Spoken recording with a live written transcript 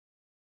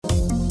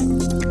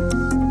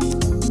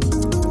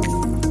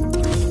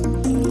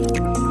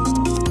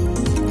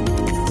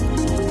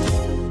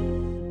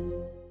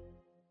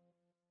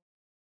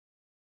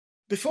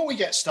Before we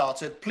get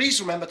started, please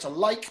remember to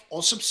like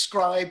or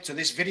subscribe to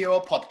this video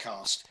or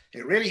podcast.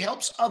 It really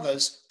helps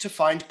others to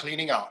find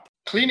Cleaning Up.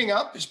 Cleaning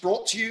Up is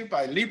brought to you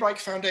by Liebreich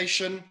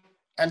Foundation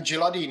and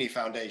Gilardini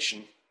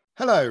Foundation.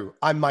 Hello,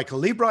 I'm Michael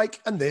Liebreich,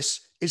 and this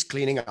is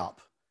Cleaning Up.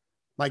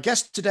 My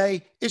guest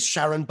today is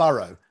Sharon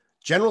Burrow,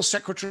 General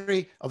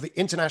Secretary of the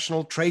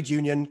International Trade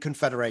Union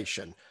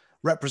Confederation,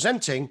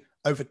 representing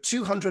over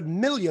 200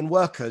 million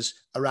workers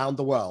around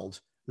the world.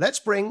 Let's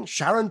bring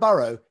Sharon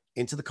Burrow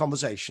into the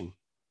conversation.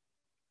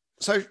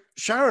 So,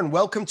 Sharon,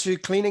 welcome to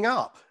Cleaning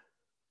Up.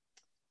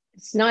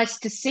 It's nice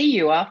to see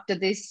you after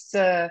this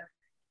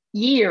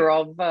year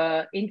of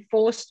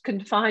enforced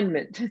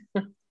confinement.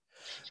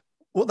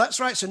 Well, that's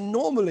right. So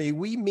normally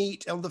we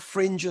meet on the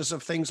fringes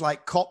of things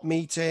like COP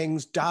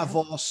meetings,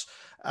 Davos,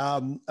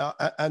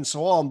 and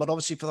so on. But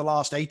obviously for the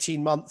last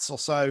 18 months or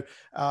so,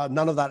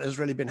 none of that has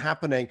really been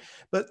happening.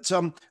 But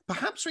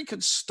perhaps we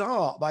could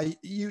start by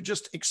you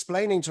just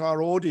explaining to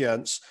our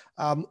audience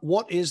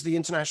what is the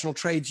International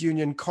Trade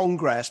Union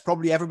Congress.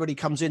 Probably everybody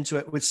comes into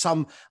it with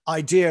some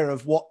idea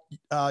of what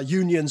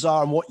unions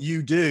are and what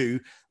you do,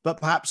 but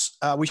perhaps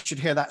we should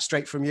hear that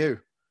straight from you.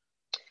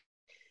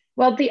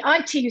 Well, the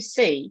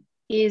ITUC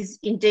is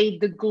indeed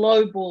the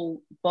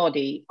global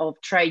body of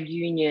trade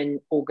union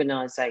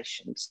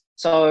organisations.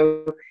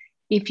 So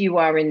if you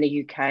are in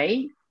the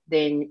UK,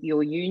 then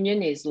your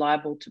union is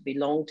liable to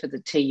belong to the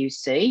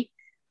TUC,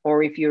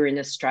 or if you're in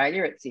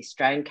Australia, it's the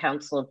Australian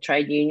Council of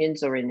Trade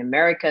Unions, or in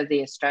America,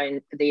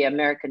 the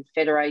American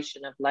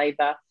Federation of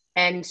Labour.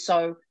 And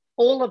so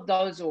all of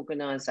those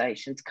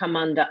organisations come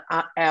under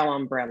our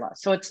umbrella.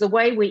 So it's the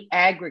way we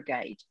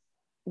aggregate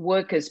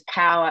workers'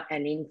 power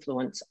and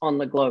influence on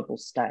the global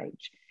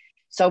stage.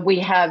 So we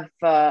have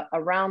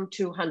around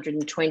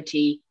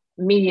 220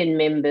 million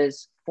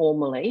members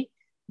formally,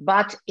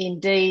 but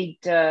indeed,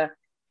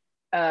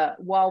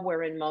 while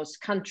we're in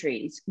most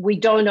countries, we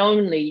don't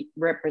only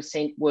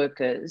represent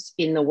workers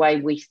in the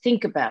way we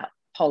think about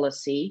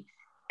policy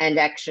and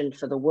action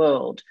for the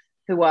world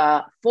who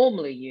are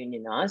formally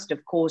unionised.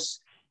 Of course,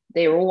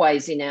 they're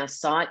always in our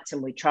sights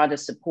and we try to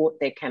support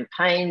their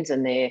campaigns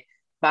and their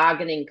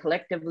bargaining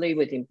collectively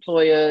with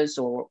employers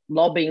or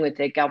lobbying with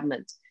their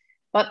governments.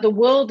 But the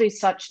world is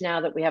such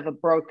now that we have a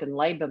broken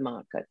labour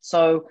market.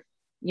 So,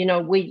 you know,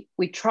 we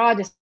try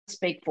to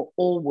speak for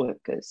all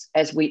workers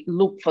as we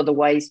look for the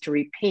ways to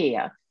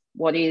repair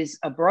what is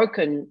a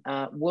broken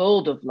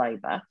world of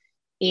labour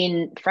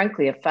in,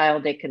 frankly, a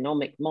failed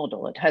economic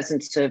model. It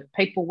hasn't served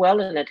people well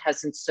and it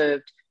hasn't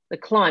served the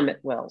climate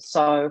well.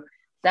 So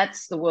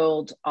that's the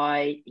world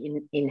I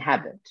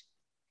inhabit.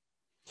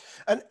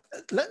 And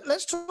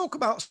let's talk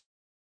about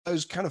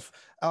those kind of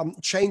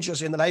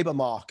changes in the labour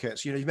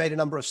markets. You know, you've made a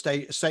number of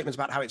statements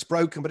about how it's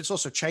broken, but it's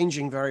also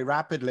changing very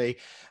rapidly.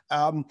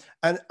 And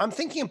I'm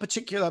thinking in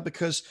particular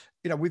because,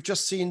 you know, we've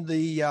just seen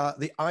the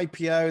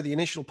IPO, the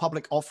initial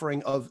public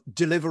offering of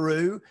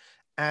Deliveroo,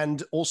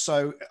 and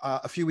also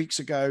a few weeks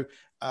ago,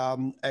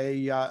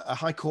 a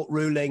High Court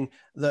ruling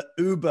that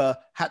Uber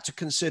had to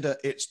consider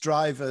its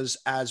drivers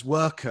as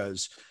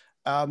workers.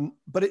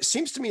 But it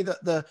seems to me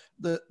that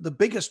the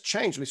biggest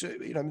change,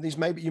 you know, these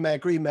maybe you may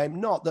agree, may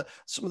not, that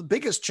some of the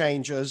biggest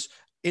changes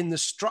in the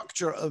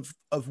structure of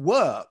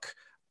work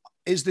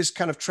is this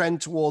kind of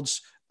trend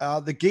towards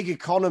the gig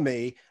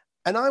economy.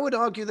 And I would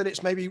argue that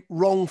it's maybe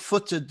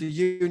wrong-footed the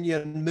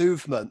union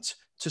movement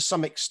to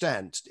some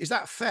extent. Is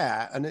that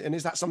fair? And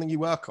is that something you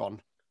work on?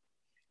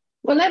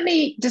 Well, let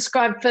me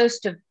describe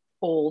first of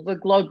all the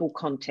global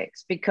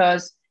context,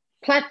 because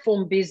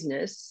platform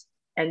business,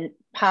 and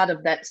part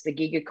of that's the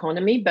gig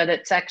economy, but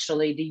it's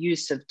actually the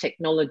use of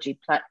technology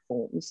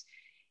platforms,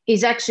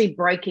 is actually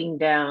breaking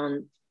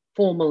down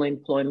formal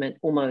employment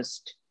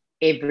almost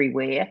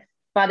everywhere,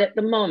 but at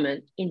the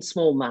moment in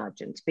small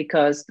margins,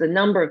 because the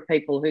number of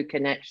people who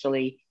can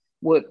actually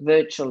work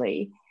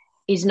virtually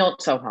is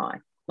not so high.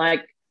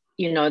 Like,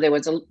 you know, there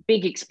was a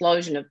big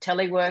explosion of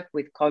telework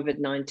with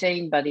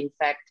COVID-19, but in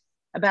fact,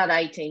 about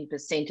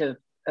 18%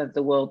 of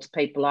the world's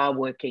people are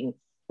working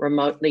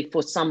remotely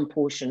for some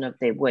portion of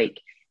their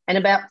week. And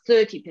about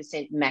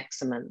 30%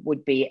 maximum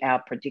would be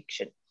our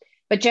prediction.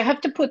 But you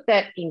have to put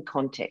that in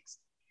context,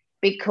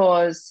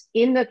 because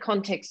in the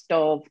context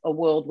of a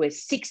world where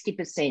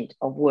 60%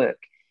 of work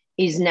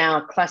is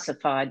now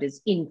classified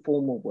as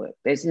informal work,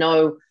 there's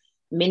no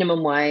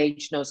minimum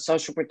wage, no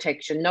social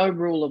protection, no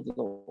rule of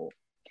law.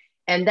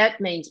 And that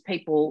means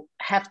people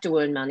have to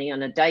earn money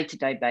on a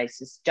day-to-day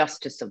basis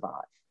just to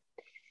survive.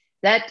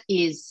 That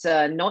is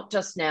not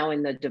just now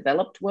in the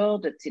developed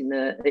world, it's in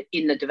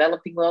the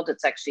developing world,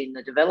 it's actually in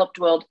the developed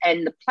world.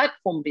 And the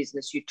platform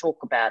business you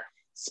talk about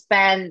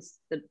spans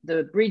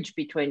the bridge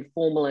between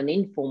formal and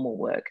informal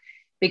work,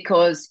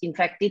 because in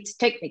fact, it's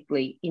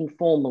technically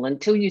informal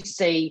until you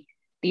see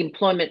the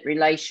employment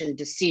relation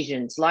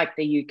decisions like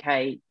the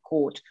UK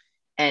court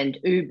and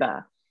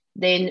Uber.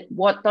 Then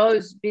what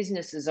those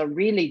businesses are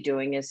really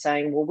doing is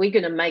saying, well, we're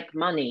going to make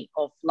money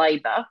off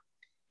labour,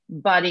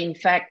 but in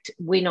fact,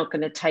 we're not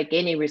going to take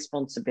any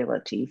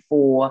responsibility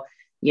for,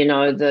 you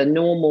know, the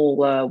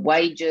normal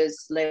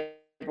wages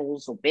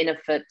levels or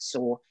benefits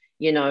or,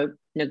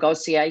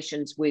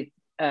 negotiations with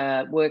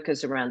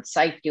workers around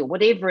safety or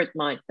whatever it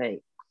might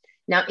be.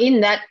 Now,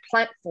 in that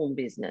platform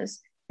business,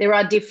 there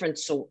are different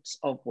sorts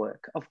of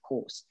work, of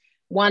course.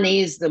 One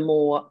is the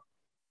more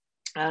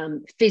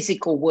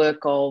physical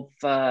work of,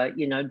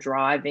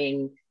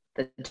 driving,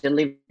 the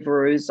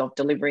deliverers of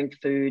delivering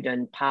food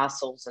and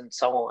parcels and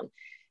so on.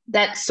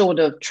 That sort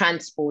of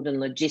transport and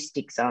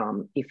logistics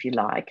arm, if you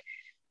like.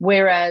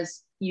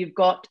 Whereas you've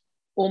got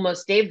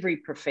almost every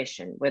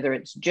profession, whether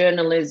it's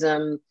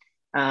journalism,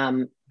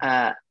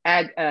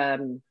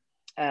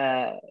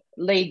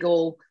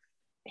 legal,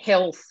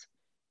 health,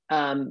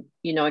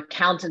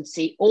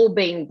 accountancy, all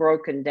being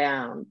broken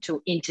down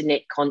to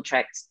internet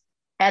contracts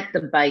at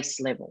the base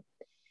level.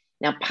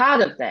 Now,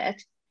 part of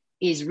that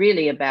is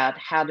really about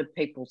how do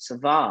people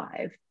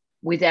survive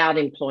without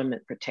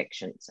employment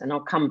protections. And I'll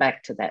come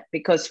back to that,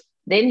 because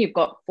then you've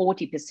got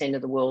 40%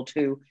 of the world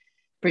who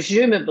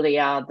presumably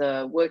are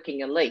the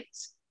working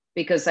elites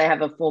because they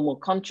have a formal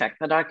contract.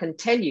 But I can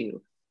tell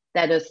you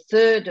that a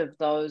third of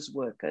those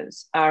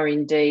workers are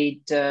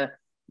indeed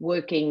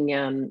working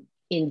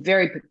in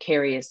very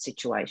precarious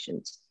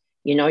situations.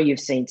 You've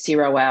seen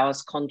 0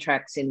 hours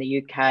contracts in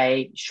the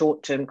UK,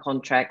 short-term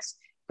contracts,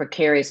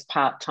 precarious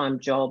part-time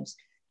jobs,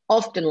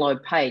 often low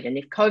paid. And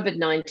if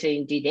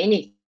COVID-19 did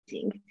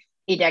anything,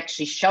 it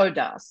actually showed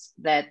us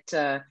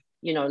that,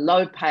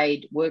 low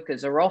paid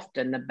workers are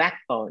often the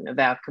backbone of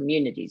our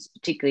communities,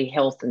 particularly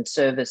health and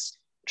service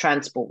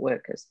transport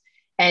workers,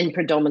 and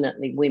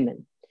predominantly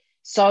women.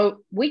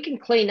 So we can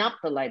clean up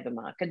the labour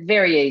market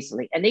very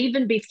easily. And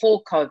even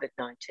before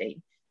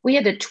COVID-19, we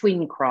had a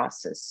twin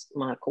crisis,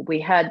 Michael.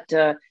 We had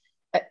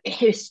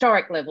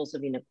historic levels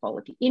of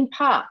inequality, in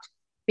part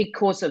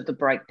because of the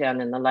breakdown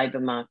in the labour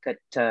market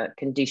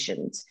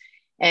conditions.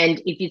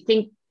 And if you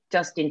think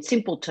just in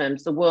simple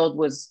terms, the world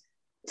was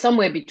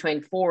somewhere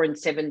between 4 and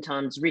 7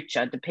 times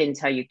richer, depends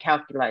how you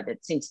calculate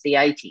it, since the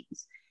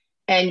 80s.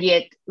 And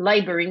yet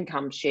labour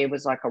income share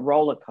was like a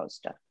roller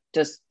coaster,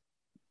 just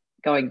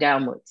going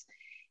downwards.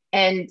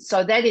 And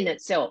so that in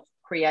itself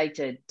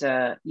created,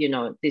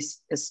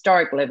 this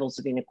historic levels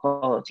of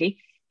inequality,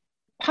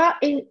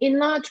 in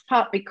large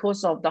part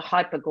because of the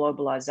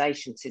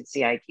hyper-globalization since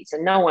the 80s.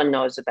 And no one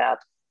knows about,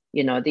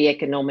 the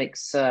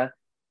economics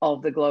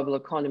of the global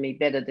economy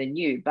better than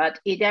you. But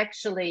it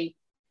actually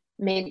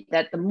meant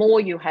that the more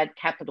you had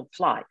capital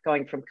flight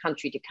going from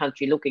country to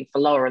country looking for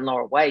lower and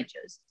lower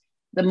wages,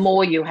 the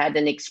more you had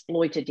an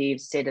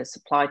exploitative set of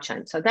supply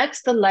chains. So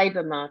that's the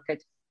labour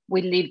market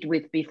we lived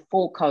with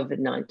before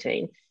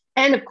COVID-19,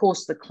 and of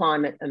course the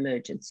climate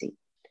emergency.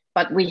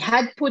 But we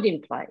had put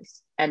in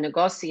place a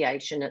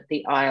negotiation at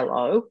the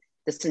ILO,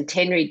 the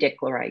Centenary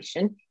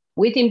Declaration,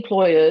 with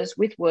employers,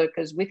 with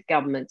workers, with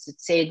governments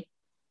that said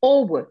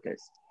all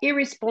workers,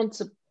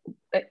 irrespective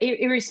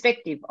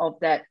of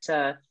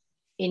that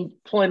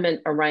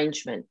employment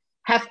arrangement,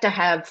 have to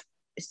have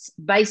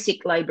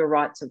basic labour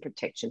rights and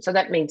protection. So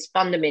that means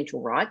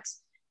fundamental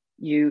rights.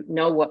 You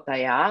know what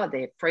they are.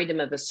 They're freedom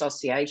of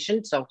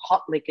association, so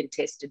hotly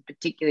contested,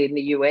 particularly in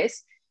the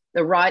US,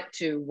 the right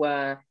to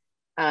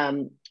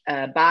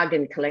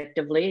bargain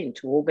collectively and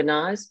to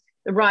organise,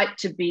 the right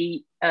to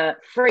be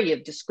free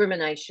of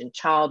discrimination,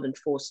 child and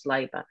forced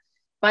labour.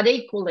 But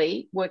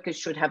equally, workers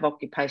should have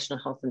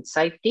occupational health and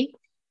safety,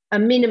 a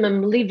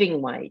minimum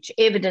living wage,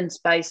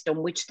 evidence-based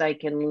on which they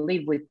can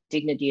live with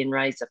dignity and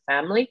raise a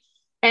family,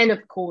 and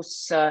of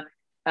course,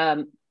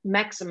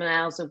 maximum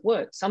hours of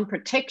work, some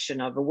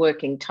protection over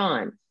working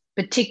time,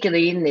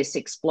 particularly in this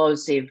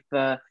explosive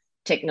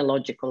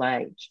technological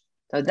age.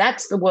 So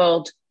that's the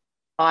world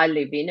I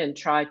live in and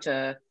try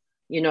to,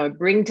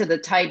 bring to the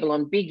table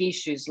on big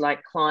issues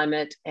like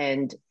climate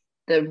and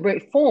the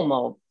reform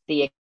of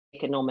the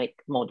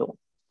economic model.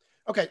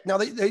 Okay, now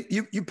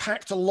you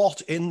packed a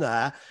lot in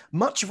there,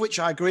 much of which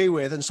I agree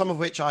with, and some of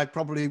which I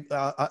probably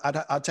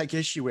I'd take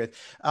issue with.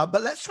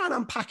 But let's try and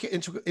unpack it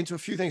into a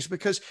few things,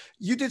 because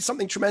you did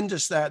something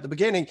tremendous there at the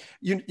beginning.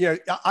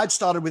 I'd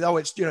started with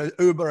it's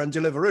Uber and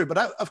Deliveroo, but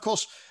of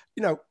course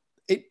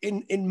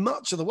in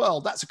much of the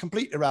world that's a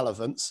complete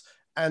irrelevance,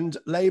 and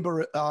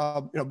labour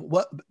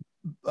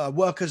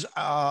workers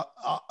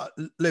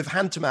live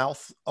hand to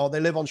mouth, or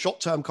they live on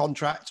short-term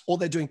contracts, or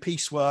they're doing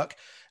piecework.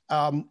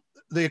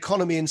 The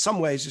economy in some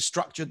ways is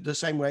structured the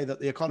same way that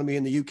the economy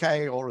in the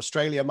UK or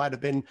Australia might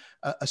have been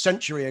a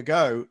century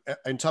ago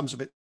in terms of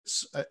the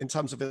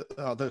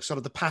sort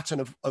of the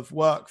pattern of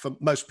work for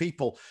most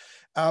people.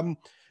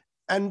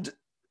 And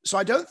so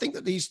I don't think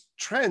that these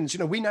trends,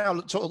 we now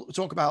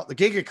talk about the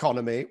gig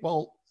economy.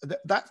 Well,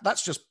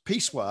 that's just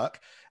piecework.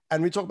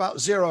 And we talk about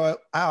 0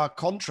 hour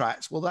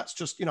contracts. Well, that's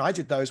just, I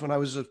did those when I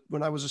was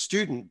a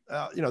student.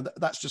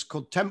 That's just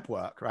called temp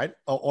work, right?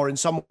 Or in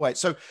some way.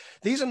 So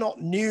these are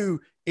not new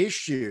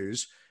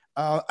issues,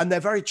 and they're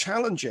very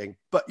challenging.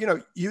 But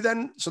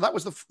so that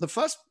was the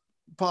first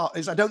part.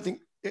 Is I don't think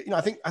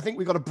I think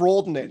we've got to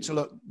broaden it to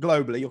look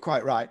globally. You're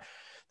quite right.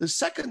 The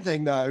second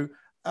thing, though,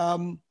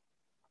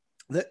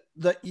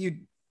 that you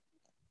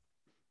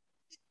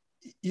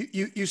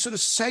sort of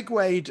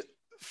segued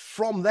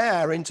from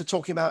there into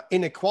talking about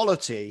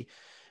inequality,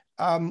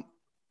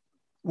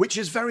 which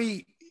is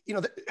very,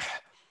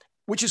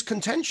 which is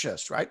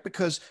contentious, right?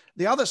 Because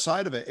the other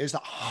side of it is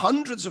that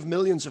hundreds of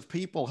millions of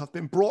people have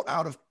been brought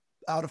out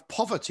of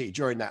poverty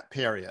during that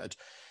period.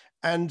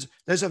 And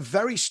there's a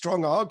very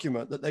strong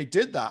argument that they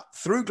did that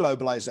through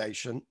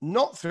globalization,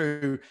 not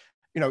through,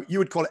 you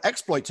would call it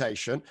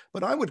exploitation,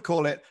 but I would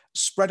call it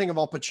spreading of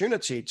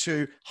opportunity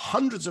to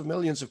hundreds of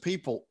millions of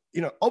people,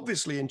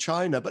 obviously in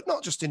China, but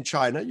not just in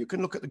China. You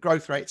can look at the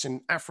growth rates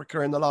in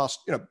Africa in the last,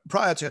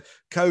 prior to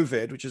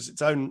COVID, which is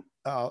its own,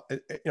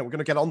 we're going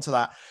to get onto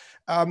that.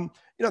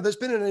 There's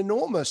been an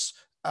enormous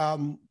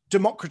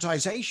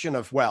democratization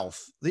of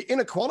wealth. The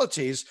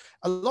inequalities,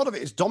 a lot of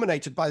it is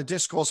dominated by the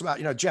discourse about,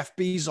 Jeff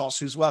Bezos,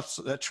 who's worth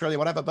a trillion,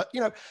 whatever. But,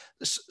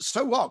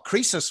 so what?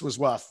 Croesus was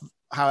worth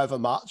however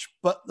much.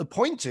 But the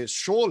point is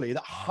surely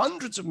that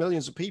hundreds of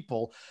millions of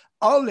people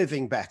are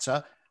living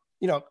better.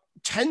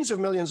 Tens of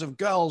millions of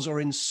girls are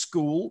in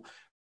school.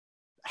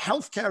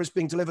 Healthcare is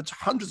being delivered to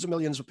hundreds of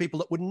millions of people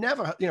that would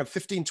never,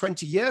 15,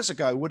 20 years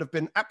ago would have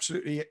been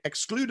absolutely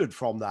excluded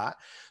from that.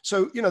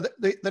 So,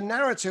 the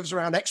narratives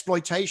around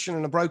exploitation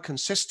and a broken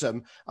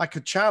system, I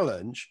could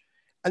challenge.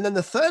 And then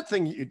the third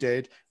thing that you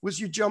did was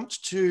you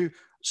jumped to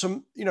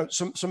some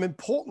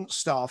important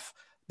stuff,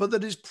 but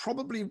that is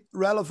probably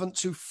relevant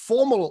to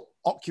formal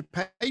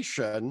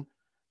occupation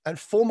and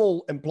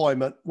formal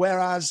employment,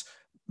 whereas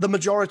the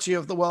majority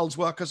of the world's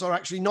workers are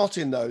actually not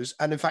in those.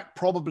 And in fact,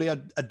 probably a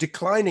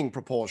declining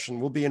proportion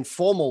will be in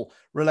formal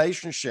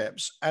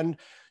relationships. And,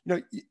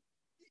 I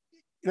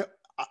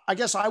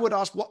guess I would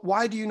ask,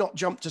 why do you not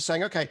jump to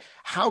saying, okay,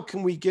 how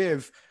can we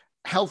give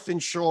health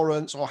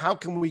insurance, or how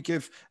can we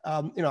give,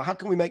 how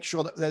can we make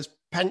sure that there's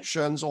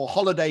pensions or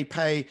holiday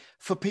pay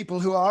for people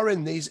who are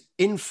in these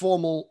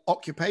informal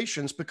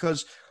occupations?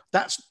 Because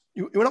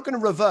you're not going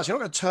to reverse, you're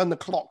not going to turn the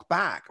clock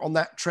back on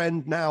that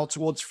trend now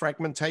towards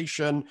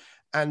fragmentation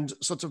and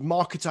sort of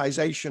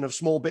marketization of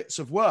small bits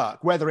of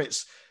work, whether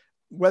it's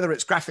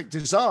graphic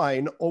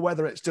design or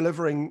whether it's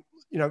delivering,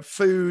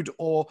 food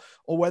or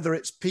whether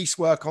it's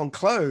piecework on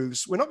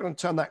clothes. We're not going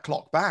to turn that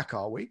clock back,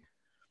 are we?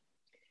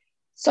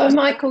 So,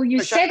 Michael,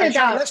 you set it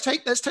up. Let's try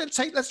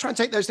and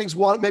take those things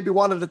one at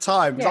a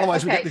time. Because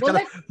otherwise, okay. we get these kind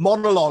of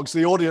monologues.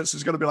 The audience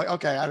is going to be like,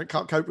 okay, I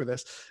can't cope with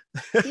this.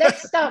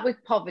 Let's start with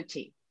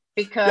poverty,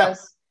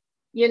 because,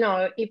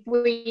 if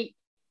we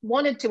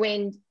wanted to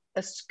end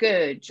a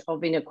scourge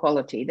of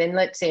inequality, then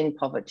let's end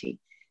poverty.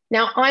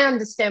 Now, I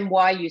understand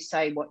why you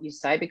say what you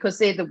say, because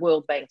they're the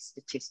World Bank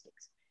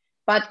statistics.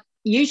 But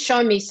you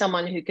show me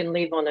someone who can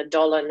live on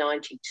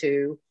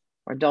 $1.92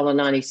 or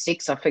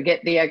 $1.96, I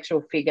forget the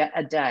actual figure,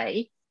 a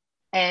day,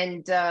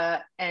 and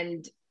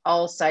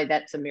I'll say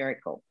that's a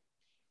miracle.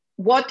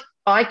 What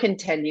I can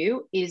tell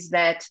you is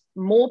that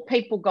more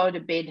people go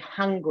to bed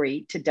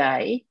hungry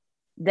today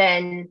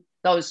than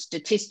those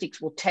statistics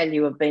will tell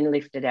you have been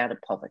lifted out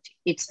of poverty.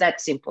 It's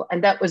that simple.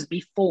 And that was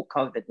before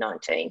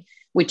COVID-19,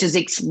 which has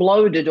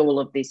exploded all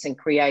of this and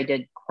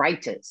created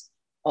craters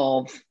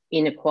of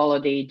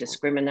inequality,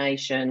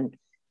 discrimination,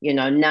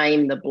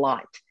 name the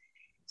blight.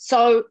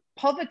 So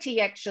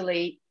poverty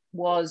actually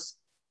was,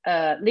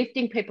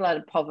 lifting people out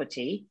of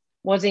poverty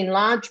was in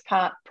large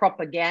part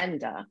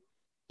propaganda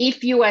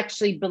if you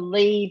actually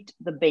believed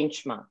the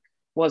benchmark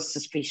was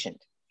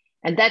sufficient.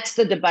 And that's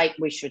the debate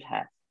we should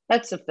have.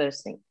 That's the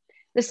first thing.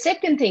 The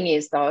second thing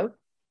is, though,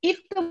 if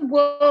the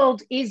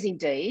world is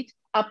indeed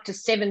up to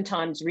 7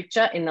 times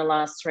richer in the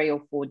last 3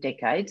 or 4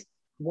 decades,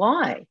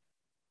 why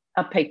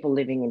are people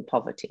living in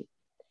poverty?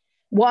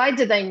 Why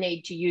do they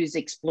need to use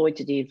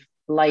exploitative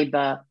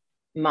labour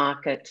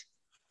market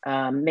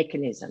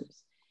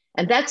mechanisms?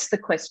 And that's the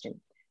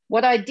question.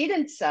 What I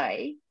didn't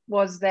say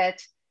was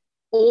that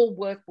all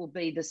work will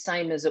be the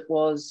same as it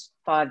was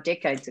 5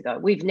 decades ago.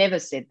 We've never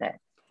said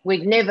that.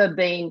 We've never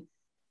been...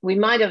 We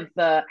might have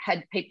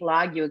had people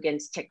argue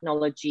against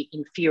technology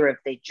in fear of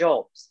their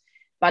jobs.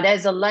 But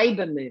as a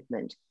labour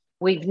movement,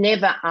 we've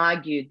never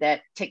argued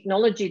that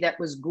technology that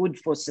was good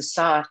for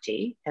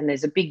society, and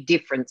there's a big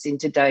difference in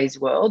today's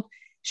world,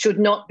 should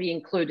not be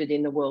included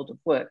in the world of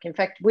work. In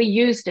fact, we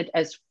used it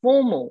as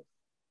formal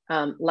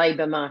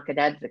labour market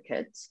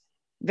advocates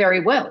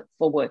very well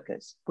for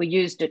workers. We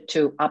used it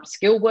to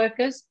upskill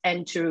workers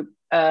and to,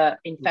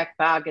 in fact,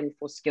 bargain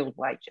for skilled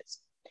wages.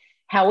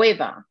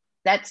 However,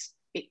 that's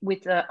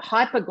with the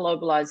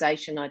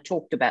hyper-globalization I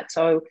talked about.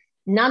 So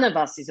none of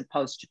us is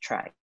opposed to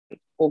trade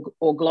or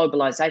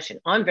globalization.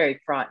 I'm very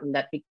frightened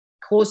that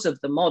because of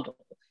the model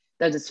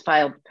that has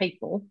failed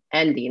people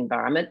and the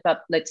environment,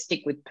 but let's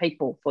stick with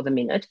people for the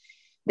minute,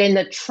 then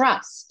the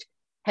trust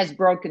has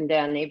broken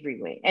down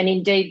everywhere. And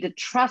indeed, the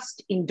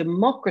trust in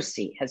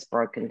democracy has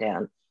broken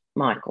down,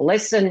 Michael.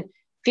 Less than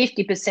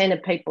 50%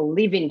 of people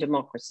live in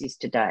democracies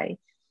today.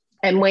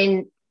 And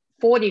when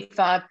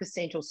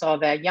 45% or so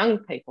of our young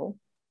people,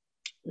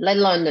 let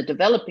alone the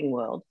developing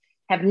world,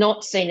 have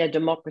not seen a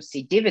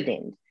democracy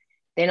dividend,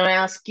 then I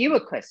ask you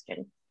a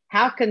question.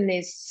 How can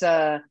this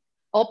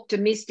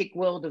optimistic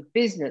world of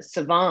business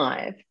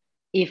survive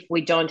if we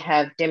don't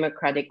have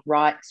democratic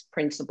rights,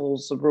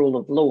 principles, the rule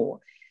of law?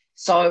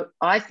 So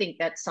I think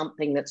that's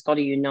something that's got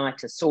to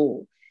unite us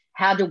all.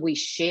 How do we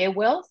share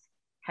wealth?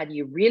 How do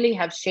you really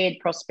have shared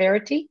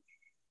prosperity?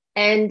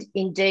 And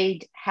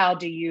indeed, how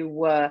do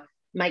you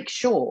make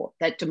sure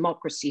that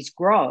democracies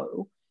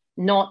grow,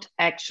 not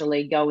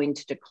actually go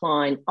into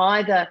decline,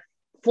 either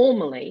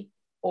formally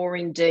or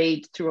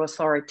indeed through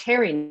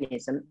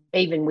authoritarianism,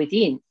 even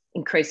within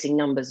increasing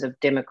numbers of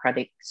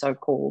democratic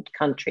so-called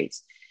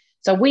countries?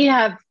 So we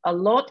have a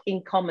lot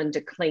in common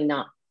to clean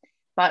up,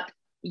 but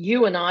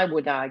you and I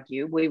would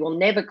argue we will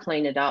never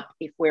clean it up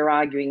if we're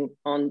arguing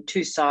on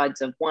two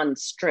sides of one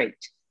street,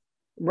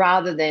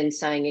 rather than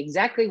saying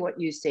exactly what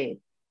you said.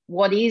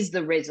 What is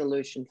the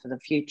resolution for the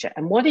future?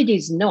 And what it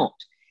is not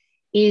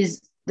is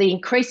the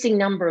increasing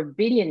number of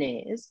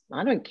billionaires.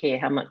 I don't care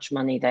how much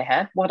money they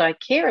have. What I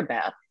care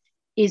about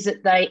is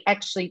that they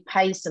actually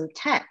pay some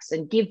tax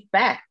and give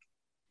back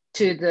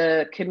to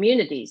the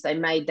communities they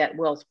made that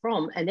wealth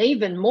from. And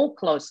even more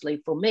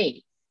closely for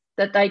me,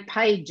 that they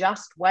pay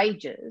just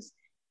wages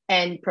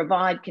and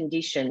provide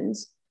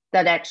conditions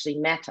that actually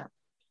matter.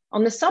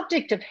 On the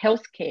subject of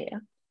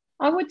healthcare,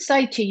 I would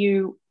say to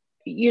you,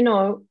 you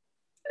know,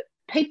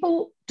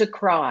 people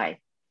decry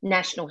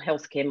national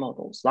healthcare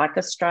models like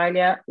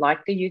Australia, like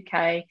the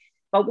UK,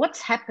 but what's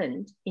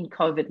happened in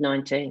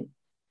COVID-19,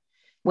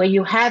 where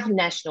you have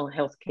national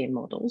healthcare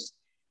models,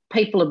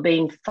 people are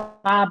being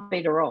far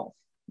better off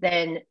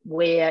than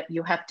where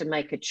you have to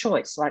make a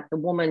choice, like the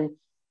woman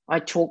I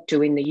talked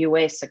to in the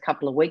US a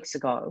couple of weeks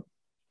ago,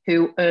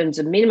 who earns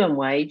a minimum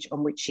wage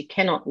on which she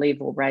cannot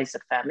live or raise a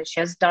family. She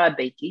has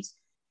diabetes.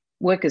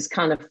 Workers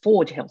can't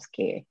afford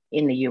healthcare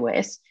in the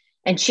US.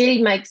 And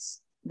she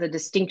makes the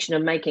distinction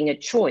of making a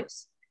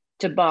choice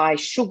to buy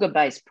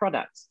sugar-based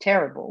products,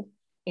 terrible,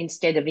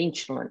 instead of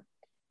insulin,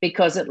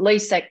 because at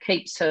least that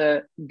keeps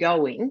her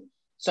going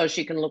so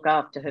she can look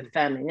after her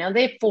family. Now,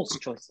 they're false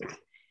choices.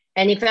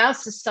 And if our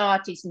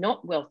society is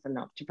not wealthy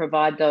enough to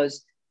provide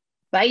those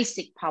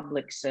basic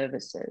public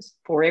services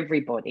for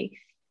everybody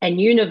and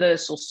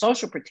universal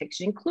social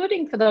protection,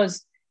 including for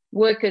those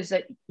workers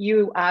that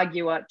you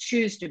argue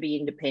choose to be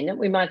independent,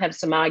 we might have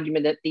some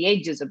argument at the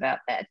edges about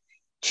that,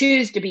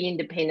 choose to be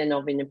independent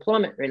of an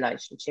employment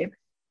relationship,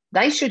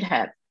 they should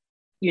have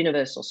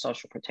universal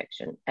social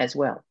protection as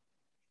well.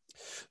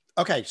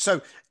 Okay,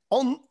 so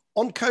on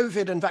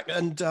COVID and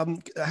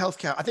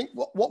healthcare, I think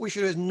what we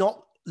should do is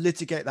not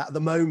litigate that at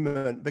the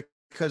moment,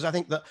 because I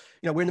think that,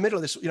 you know, we're in the middle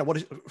of this, you know,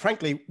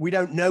 frankly, we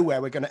don't know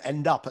where we're going to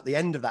end up at the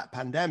end of that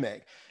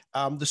pandemic.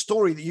 The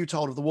story that you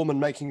told of the woman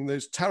making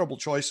those terrible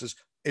choices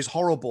is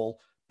horrible,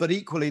 but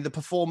equally the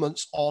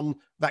performance on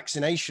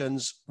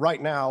vaccinations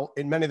right now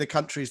in many of the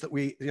countries that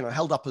we, you know,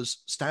 held up as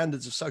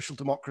standards of social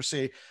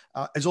democracy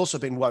has also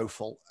been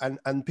woeful,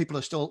 and people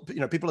are still, you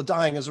know, people are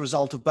dying as a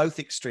result of both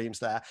extremes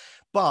there.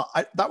 But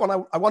I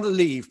want to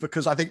leave,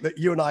 because I think that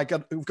you and I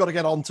we've got to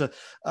get on to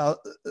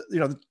you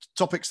know, the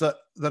topics that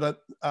are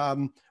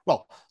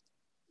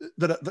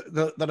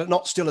that are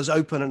not still as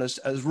open and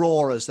as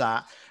raw as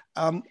that.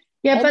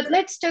 But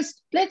let's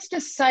just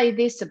say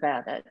this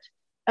about it.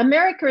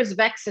 America has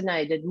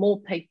vaccinated more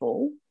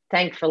people,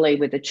 thankfully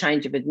with a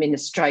change of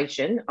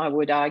administration, I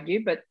would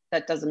argue, but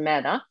that doesn't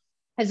matter,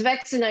 has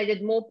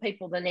vaccinated more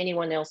people than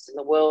anyone else in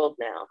the world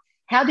now.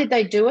 How did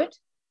they do it?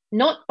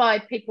 Not by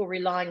people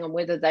relying on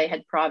whether they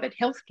had private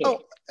healthcare,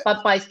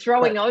 but by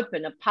throwing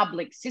open a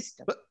public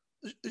system. But,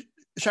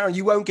 Sharon,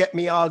 you won't get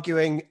me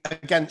arguing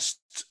against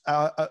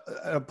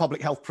a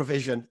public health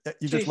provision.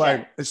 You just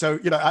won't. So,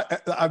 you know,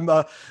 I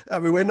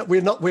mean,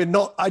 we're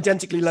not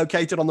identically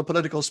located on the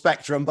political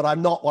spectrum, but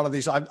I'm not one of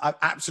these. I'm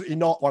absolutely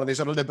not one of these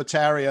sort of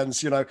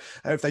libertarians. You know,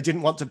 if they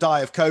didn't want to die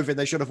of COVID,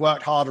 they should have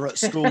worked harder at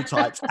school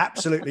types.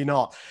 Absolutely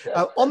not.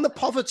 On the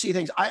poverty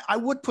things, I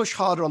would push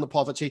harder on the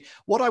poverty.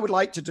 What I would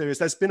like to do is,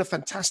 there's been a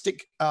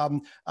fantastic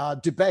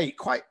debate,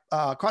 quite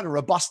a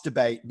robust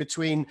debate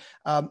between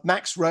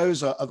Max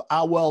Rosa of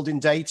Our World in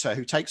Data,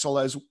 who takes all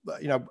those,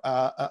 you know,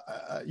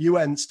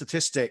 UN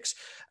statistics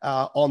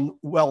on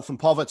wealth and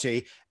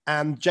poverty,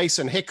 and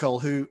Jason Hickel,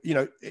 who, you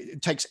know,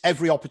 takes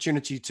every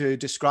opportunity to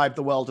describe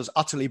the world as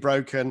utterly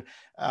broken,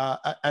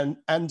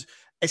 and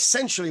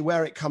essentially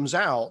where it comes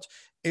out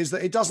is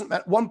that it doesn't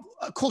matter. One,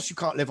 of course, you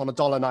can't live on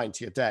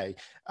 $1.90 a day.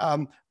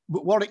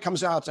 But what it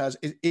comes out as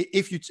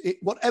is,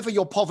 whatever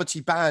your poverty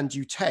band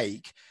you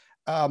take,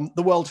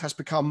 the world has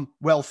become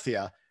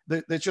wealthier.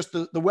 There's just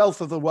the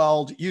wealth of the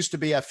world used to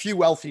be a few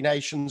wealthy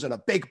nations and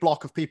a big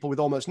block of people with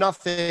almost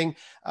nothing.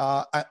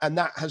 And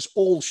that has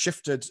all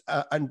shifted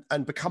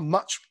and become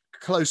much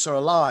closer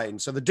aligned.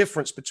 So the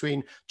difference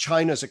between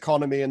China's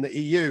economy and the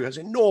EU has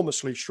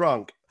enormously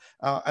shrunk.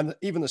 And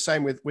even the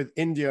same with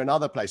India and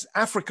other places.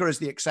 Africa is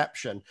the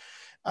exception.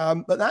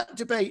 But that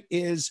debate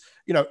is,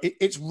 you know,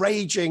 it's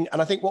raging. And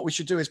I think what we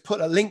should do is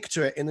put a link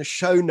to it in the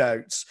show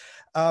notes,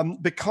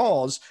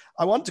 because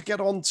I want to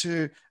get on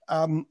to,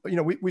 you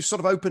know, we've sort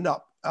of opened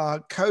up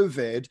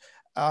COVID,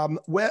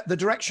 where the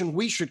direction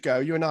we should go,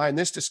 you and I, in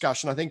this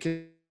discussion, I think,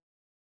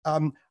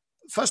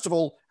 first of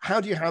all,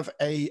 how do you have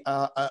a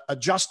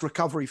just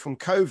recovery from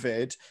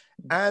COVID?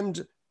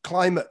 And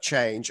climate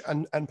change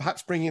and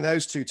perhaps bringing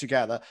those two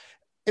together.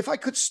 If I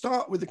could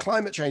start with the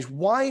climate change,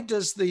 why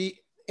does the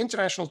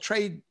International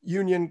Trade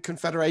Union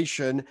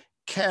Confederation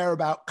care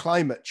about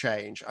climate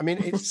change? I mean,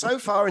 it's so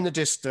far in the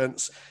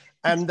distance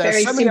and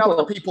there's so many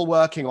other people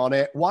working on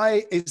it.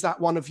 Why is that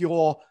one of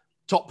your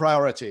top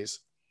priorities?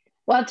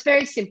 Well, it's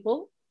very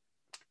simple.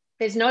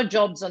 There's no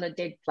jobs on a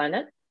dead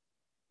planet.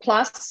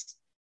 Plus,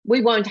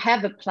 we won't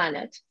have a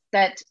planet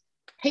that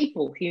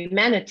people,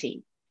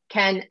 humanity,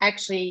 can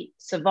actually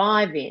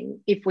survive in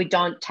if we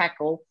don't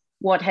tackle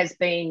what has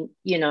been,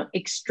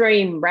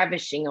 extreme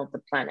ravishing of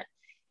the planet.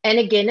 And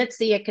again, it's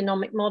the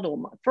economic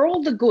model. For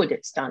all the good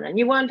it's done, and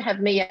you won't have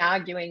me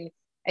arguing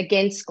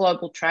against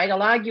global trade.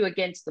 I'll argue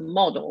against the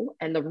model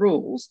and the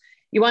rules.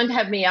 You won't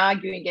have me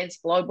arguing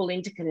against global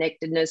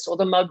interconnectedness or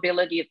the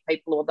mobility of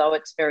people, although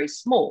it's very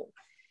small.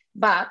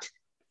 But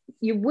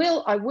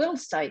I will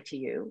say to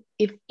you,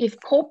 if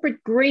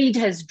corporate greed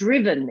has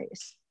driven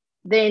this,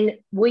 then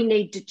we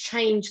need to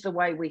change the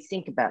way we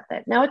think about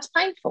that. Now, it's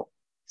painful.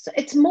 So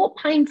it's more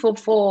painful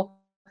for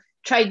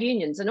trade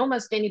unions and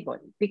almost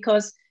anybody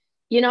because,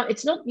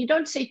 it's not, you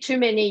don't see too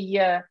many,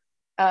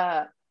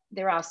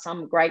 there are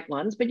some great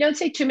ones, but you don't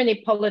see too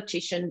many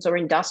politicians or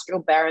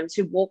industrial barons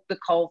who walk the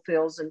coal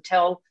fields and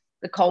tell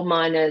the coal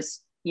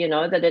miners,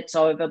 that it's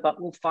over,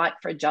 but we'll fight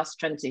for a just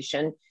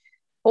transition,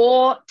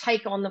 or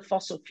take on the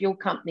fossil fuel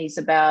companies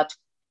about,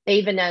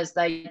 even as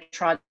they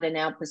try to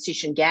now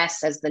position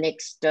gas as the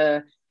next,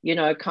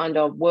 kind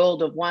of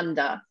world of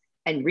wonder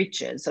and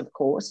riches, of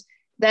course,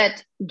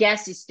 that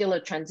gas is still a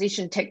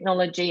transition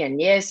technology.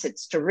 And yes,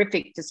 it's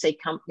terrific to see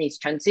companies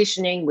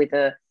transitioning with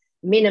a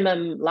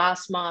minimum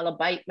last mile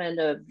abatement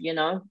of,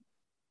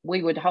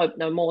 we would hope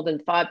no more than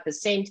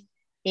 5%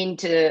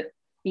 into,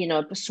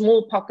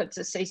 small pockets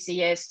of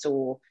CCS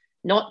or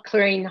not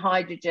clean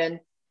hydrogen.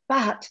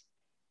 But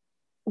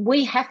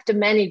we have to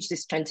manage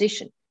this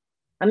transition.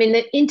 I mean,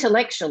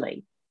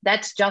 intellectually,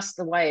 that's just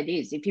the way it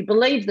is. If you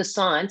believe the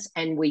science,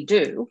 and we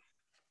do.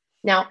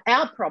 Now,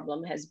 our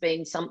problem has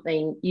been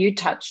something you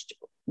touched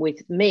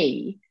with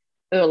me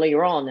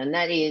earlier on, and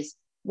that is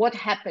what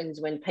happens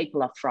when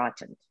people are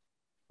frightened.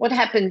 What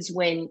happens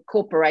when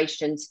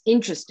corporations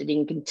interested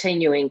in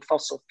continuing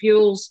fossil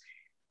fuels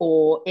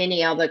or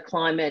any other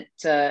climate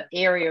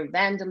area of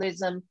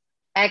vandalism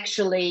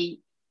actually,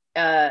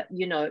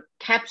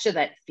 capture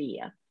that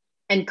fear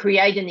and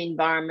create an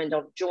environment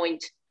of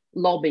joint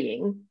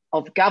lobbying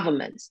of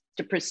governments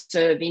to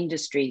preserve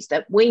industries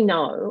that we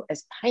know,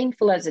 as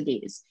painful as it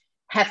is,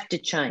 have to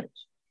change.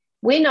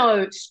 We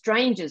know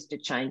strangers to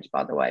change,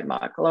 by the way,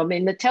 Michael. I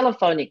mean, the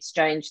telephone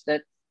exchange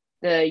that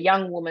the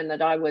young woman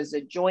that I was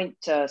a joint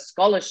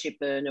scholarship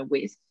earner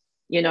with,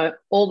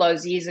 all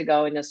those years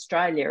ago in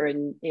Australia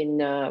in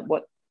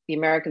what the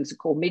Americans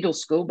call middle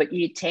school, but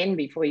year 10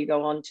 before you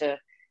go on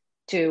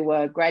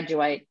to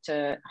graduate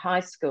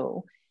high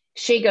school,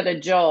 she got a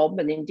job,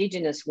 an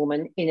Indigenous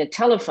woman, in a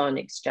telephone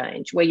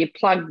exchange where you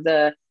plug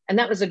and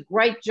that was a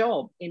great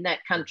job in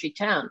that country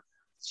town.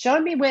 Show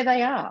me where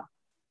they are.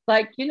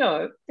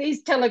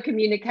 These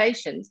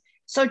telecommunications.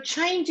 So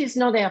change is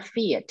not our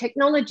fear.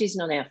 Technology is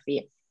not our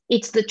fear.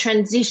 It's the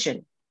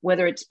transition,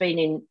 whether it's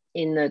been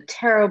in the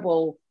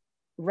terrible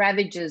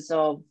ravages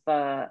of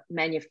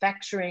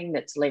manufacturing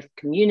that's left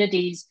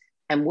communities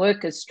and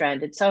workers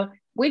stranded. So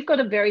we've got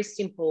a very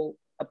simple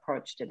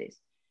approach to this.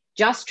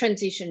 Just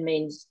transition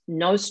means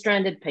no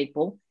stranded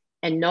people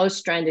and no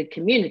stranded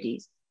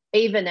communities,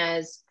 even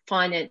as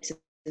finance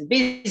and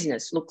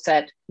business looks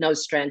at no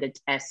stranded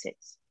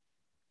assets.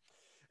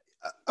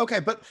 Okay,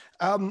 but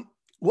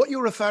what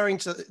you're referring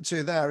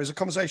to there is a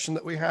conversation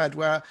that we had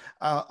where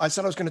I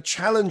said I was going to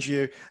challenge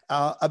you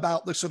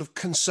about the sort of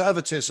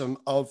conservatism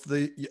of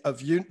the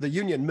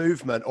union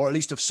movement, or at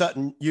least of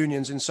certain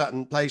unions in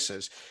certain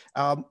places.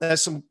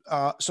 There's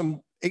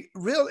some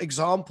real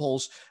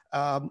examples.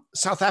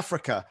 South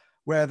Africa,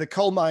 where the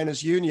coal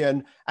miners'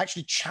 union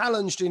actually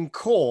challenged in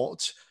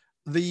court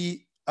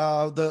the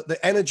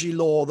energy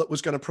law that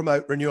was going to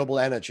promote renewable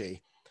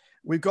energy.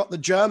 We've got the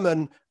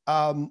German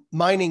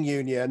mining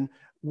union,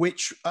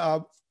 which,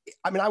 I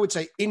would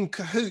say in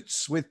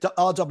cahoots with the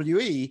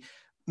RWE,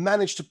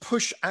 managed to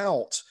push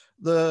out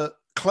the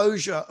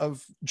closure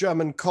of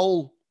German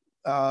coal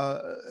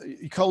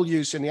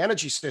use in the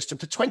energy system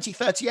to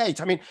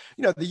 2038. I mean,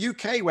 the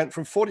UK went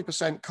from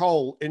 40%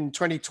 coal in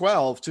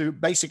 2012 to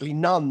basically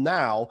none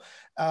now.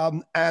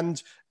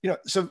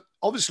 So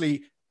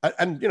obviously,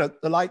 the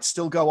lights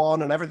still go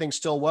on and everything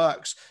still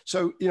works.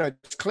 So,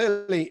 it's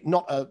clearly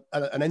not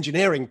an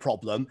engineering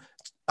problem.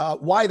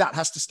 Why that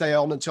has to stay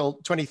on until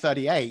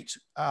 2038,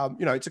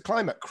 it's a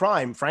climate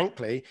crime,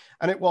 frankly.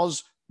 And it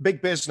was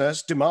big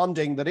business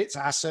demanding that its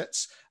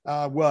assets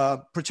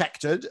were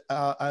protected,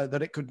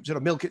 that it could sort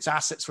of milk its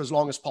assets for as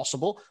long as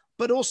possible,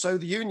 but also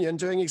the union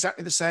doing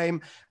exactly the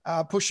same,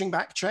 pushing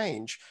back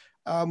change.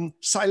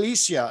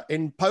 Silesia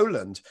in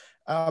Poland.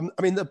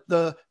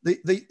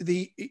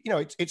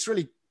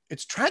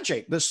 It's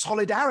tragic. The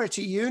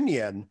Solidarity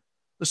Union,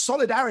 the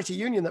Solidarity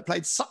Union that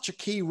played such a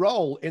key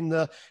role in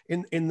the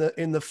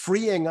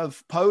freeing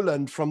of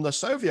Poland from the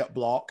Soviet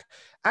bloc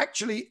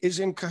actually is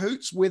in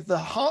cahoots with the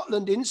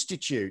Heartland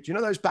Institute. You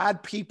know, those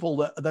bad people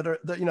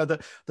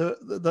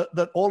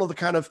that all of the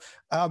kind of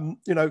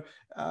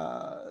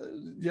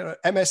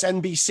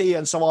MSNBC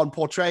and so on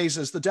portrays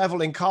as the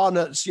devil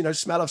incarnate,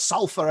 smell of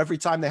sulfur every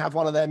time they have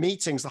one of their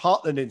meetings, the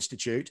Heartland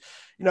Institute,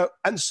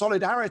 and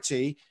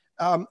Solidarity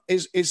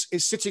is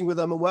sitting with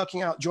them and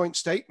working out joint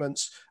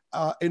statements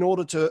in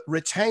order to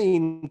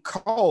retain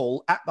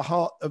coal at the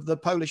heart of the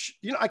Polish,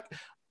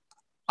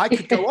 I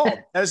could go on.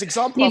 There's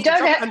examples.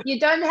 You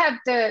don't have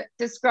to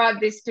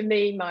describe this to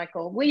me,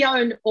 Michael. We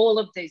own all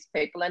of these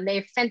people, and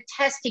they're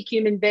fantastic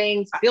human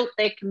beings, built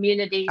their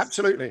communities.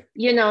 Absolutely.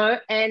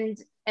 And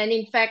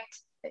in fact,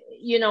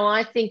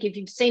 I think if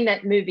you've seen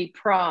that movie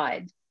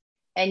Pride,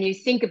 and you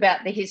think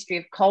about the history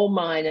of coal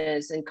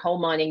miners and coal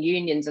mining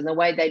unions and the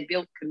way they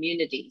built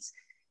communities,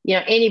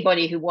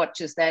 anybody who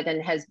watches that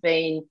and has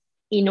been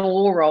in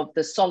awe of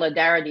the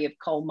solidarity of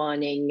coal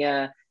mining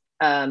men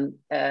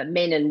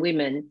and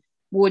women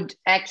would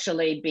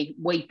actually be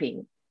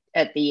weeping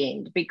at the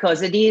end,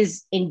 because it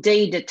is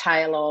indeed a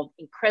tale of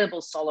incredible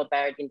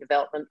solidarity and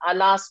development. I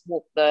last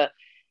walked the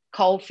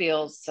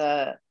coalfields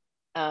for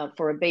a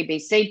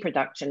BBC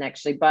production,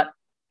 actually, but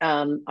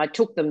I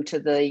took them to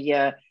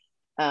the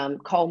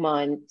coal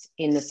mines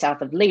in the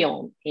south of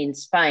Leon in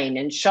Spain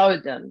and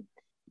showed them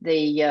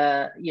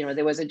there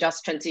was a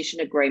just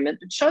transition agreement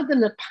that showed them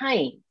the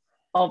pain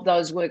of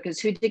those workers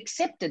who'd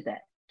accepted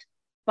that,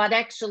 but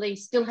actually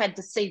still had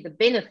to see the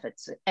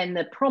benefits and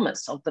the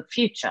promise of the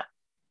future.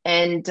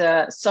 And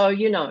so,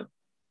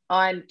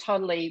 I'm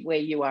totally where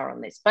you are on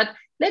this. But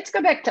let's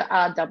go back to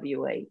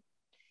RWE.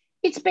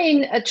 It's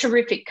been a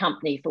terrific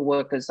company for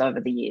workers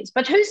over the years,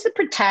 but who's the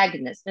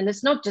protagonist? And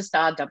it's not just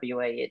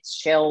RWE, it's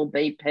Shell,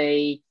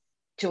 BP,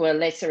 to a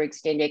lesser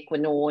extent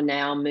Equinor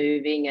now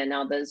moving, and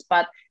others,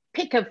 but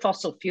pick a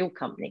fossil fuel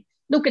company.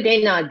 Look at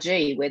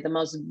NRG, where the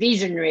most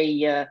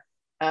visionary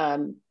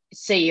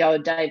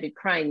CEO, David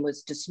Crane,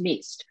 was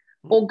dismissed.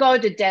 Or go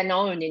to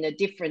Danone in a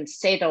different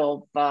set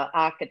of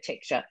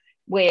architecture,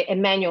 where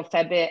Emmanuel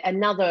Faber,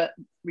 another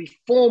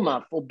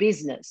reformer for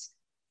business,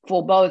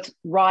 for both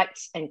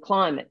rights and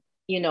climate,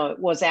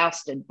 was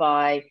ousted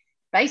by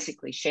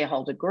basically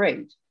shareholder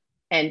greed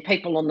and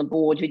people on the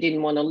board who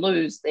didn't want to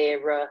lose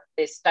their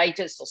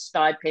status or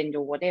stipend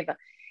or whatever.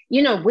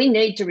 We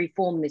need to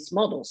reform this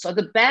model. So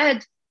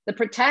the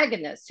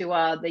protagonists, who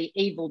are the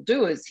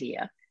evildoers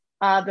here,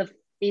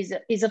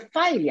 is a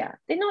failure.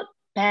 They're not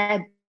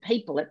bad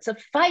people. It's a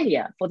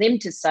failure for them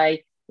to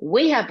say,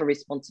 we have a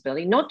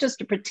responsibility, not just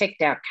to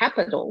protect our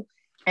capital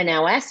and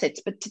our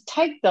assets, but to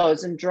take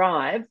those and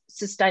drive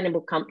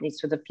sustainable companies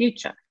for the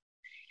future.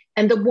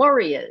 And the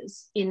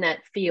warriors in that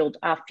field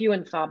are few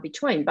and far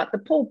between. But the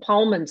Paul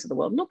Polmans of the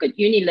world, look at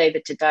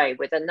Unilever today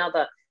with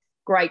another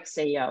great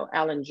CEO,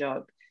 Alan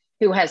Jobe,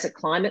 who has a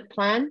climate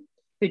plan,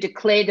 who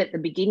declared at the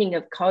beginning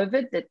of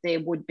COVID that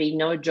there would be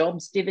no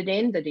jobs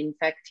dividend, that in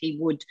fact he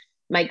would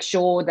make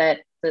sure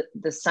that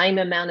the same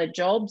amount of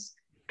jobs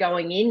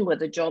going in were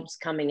the jobs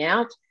coming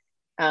out.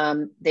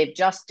 They've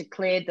just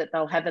declared that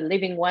they'll have a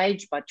living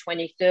wage by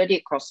 2030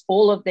 across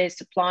all of their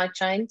supply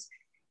chains.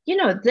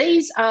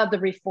 These are the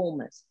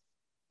reformers,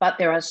 but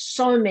there are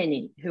so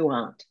many who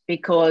aren't,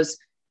 because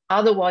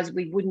otherwise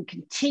we wouldn't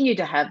continue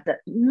to have that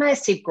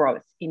massive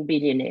growth in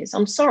billionaires.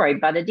 I'm sorry,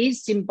 but it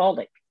is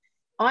symbolic.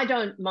 I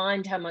don't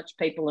mind how much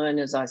people earn,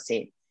 as I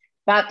said,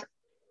 but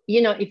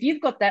if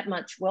you've got that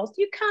much wealth,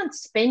 you can't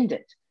spend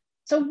it.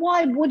 So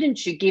why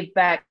wouldn't you give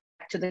back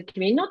to the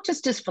community, not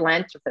just as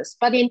philanthropists,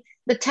 but in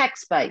the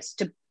tax base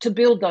to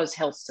build those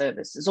health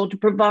services or to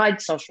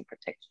provide social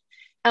protection?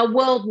 Our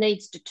world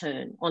needs to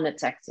turn on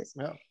its axis.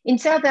 Yeah. In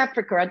South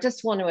Africa, I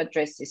just want to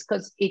address this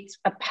because it's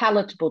a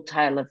palatable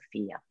tale of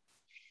fear.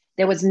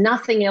 There was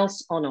nothing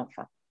else on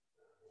offer.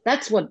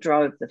 That's what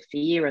drove the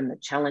fear and the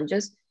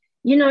challenges.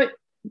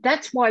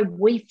 That's why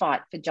we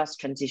fight for just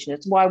transition.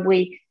 It's why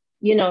we,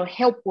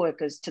 help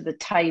workers to the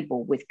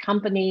table with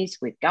companies,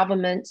 with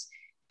governments,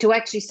 to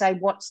actually say,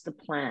 what's the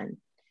plan?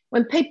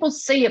 When people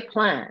see a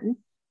plan,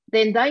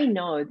 then they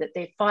know that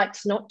their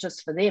fight's not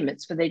just for them,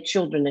 it's for their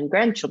children and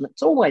grandchildren.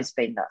 It's always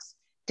been thus,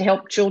 to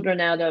help children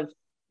out of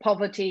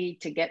poverty,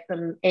 to get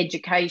them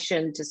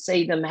education, to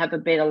see them have a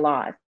better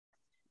life.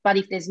 But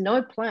if there's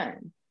no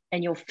plan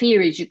and your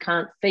fear is you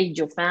can't feed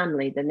your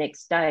family the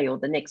next day or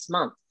the next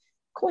month,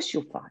 of course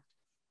you'll fight.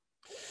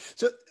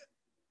 So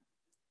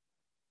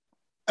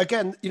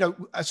again,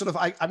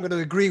 I'm going to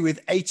agree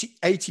with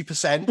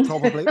 80%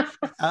 probably.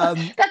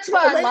 That's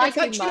why I like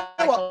you,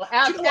 Michael.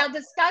 Our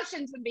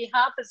discussions would be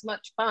half as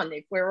much fun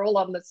if we're all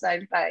on the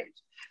same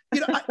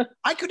page.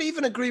 I could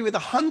even agree with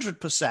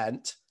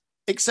 100%,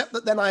 except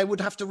that then I would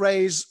have to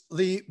raise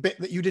the bit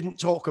that you didn't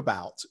talk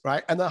about,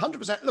 right? And the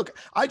 100%, look,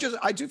 I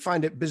do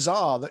find it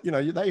bizarre that,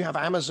 there you have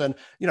Amazon,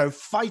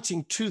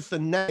 fighting tooth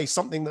and nail,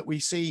 something that we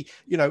see,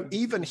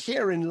 even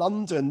here in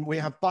London, we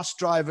have bus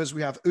drivers,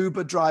 we have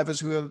Uber drivers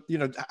who are,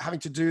 having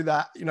to do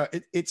that.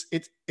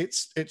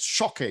 It's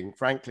shocking,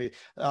 frankly,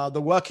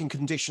 the working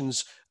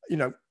conditions,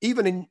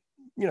 even in,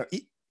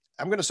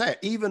 I'm going to say it,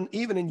 even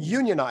in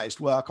unionized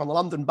work on the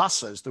London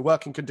buses, the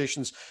working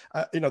conditions,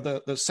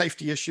 the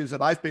safety issues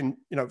that I've been,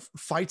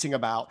 fighting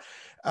about.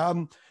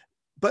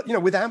 But,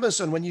 with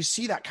Amazon, when you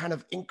see that kind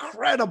of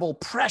incredible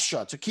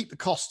pressure to keep the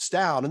costs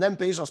down, and then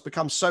Bezos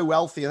becomes so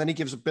wealthy, and then he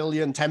gives $1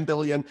 billion, 10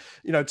 billion,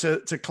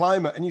 to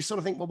climate, and you sort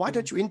of think, well, why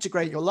don't you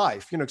integrate your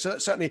life? So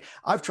certainly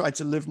I've tried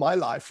to live my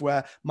life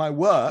where my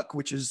work,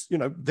 which is,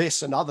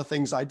 this and other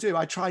things I do,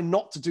 I try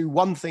not to do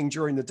one thing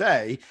during the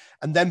day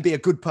and then be a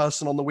good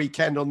person on the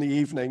weekend, on the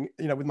evening,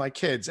 with my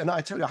kids. And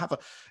I tell you,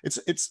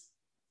 it's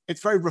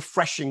very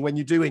refreshing when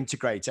you do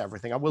integrate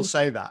everything. I will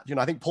say that.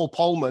 I think Paul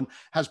Polman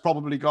has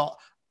probably got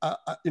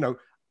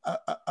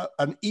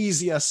an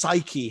easier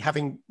psyche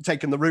having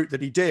taken the route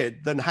that he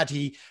did than had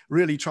he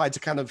really tried to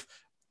kind of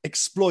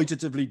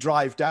exploitatively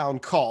drive down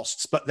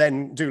costs, but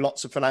then do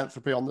lots of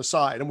philanthropy on the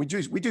side. And we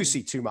do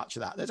see too much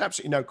of that. There's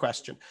absolutely no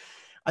question.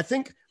 I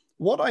think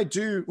where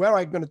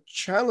I'm going to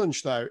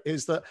challenge though,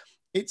 is that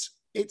it's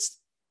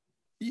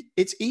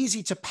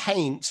easy to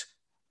paint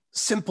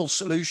simple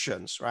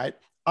solutions, right?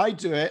 I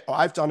do it, or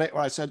I've done it,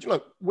 where I said,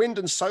 look, wind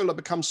and solar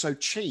become so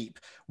cheap.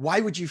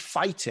 Why would you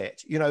fight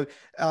it?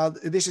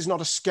 This is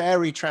not a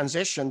scary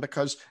transition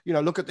because,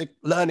 look at the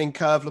learning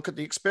curve, look at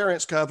the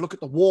experience curve, look at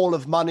the wall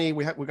of money.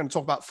 We're going to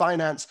talk about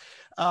finance.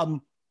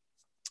 And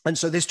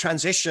so this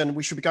transition,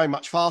 we should be going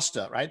much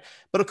faster, right?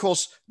 But of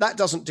course, that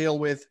doesn't deal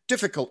with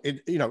difficult,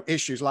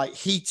 issues like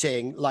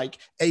heating, like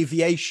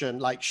aviation,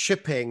 like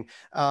shipping,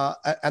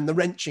 and the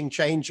wrenching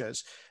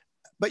changes.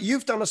 But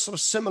you've done a sort of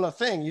similar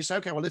thing. You say,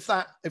 okay, well,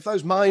 if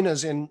those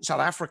miners in South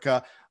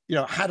Africa,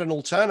 had an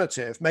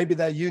alternative, maybe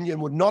their union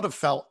would not have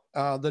felt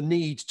the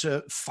need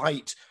to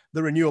fight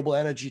the renewable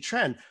energy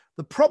trend.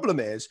 The problem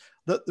is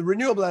that the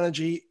renewable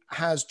energy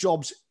has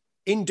jobs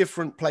in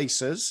different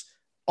places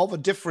of a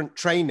different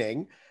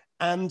training,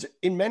 and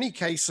in many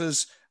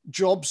cases,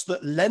 jobs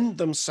that lend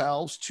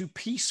themselves to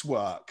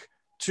piecework,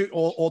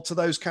 or to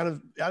those kind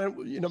of,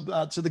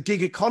 to the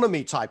gig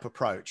economy type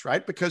approach,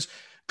 right? Because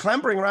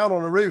clambering around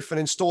on a roof and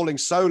installing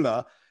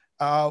solar,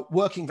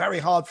 working very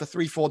hard for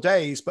 3-4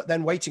 days, but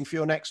then waiting for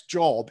your next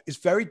job is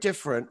very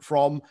different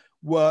from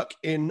work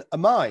in a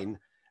mine.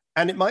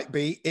 And it might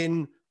be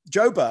in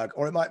Joburg,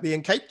 or it might be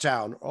in Cape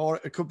Town, or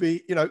it could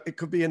be, it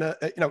could be in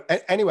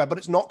anywhere, but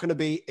it's not going to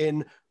be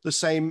in the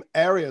same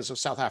areas of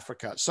South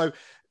Africa. So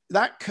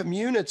that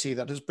community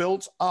that has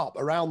built up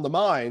around the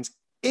mines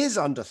is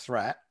under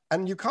threat.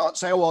 And you can't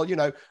say, oh,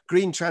 well,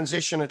 green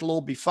transition, it'll all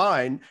be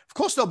fine. Of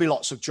course, there'll be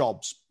lots of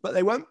jobs, but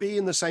they won't be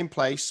in the same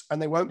place, and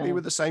they won't be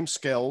with the same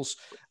skills,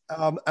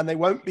 and they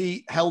won't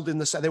be held in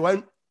the same, they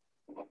won't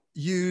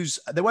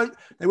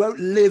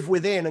live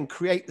within and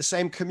create the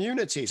same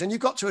communities. And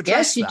you've got to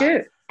address that. Yes, you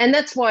do. And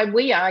that's why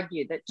we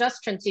argue that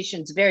just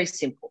transition is very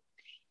simple.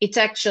 It's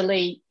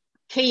actually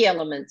key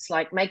elements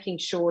like making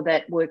sure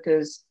that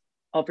workers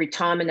of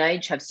retirement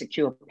age have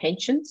secure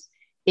pensions.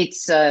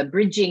 It's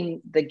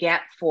bridging the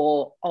gap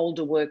for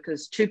older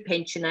workers to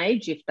pension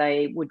age if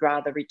they would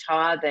rather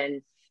retire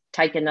than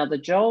take another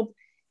job.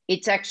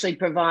 It's actually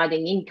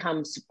providing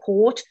income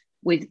support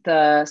with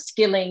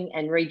skilling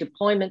and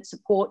redeployment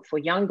support for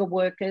younger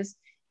workers.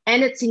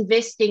 And it's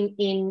investing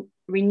in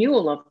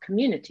renewal of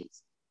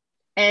communities.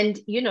 And,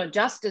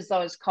 just as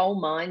those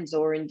coal mines,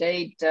 or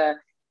indeed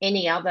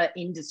any other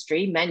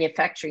industry,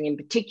 manufacturing in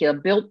particular,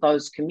 built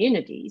those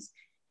communities,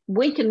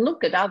 we can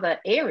look at other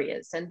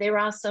areas, and there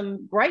are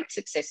some great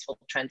successful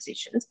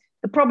transitions.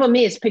 The problem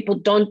is people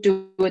don't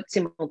do it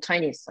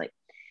simultaneously.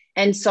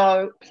 And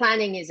so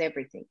planning is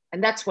everything.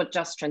 And that's what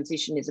Just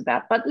Transition is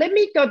about. But let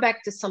me go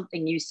back to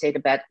something you said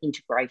about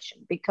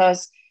integration,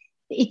 because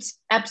it's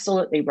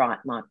absolutely right,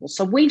 Michael.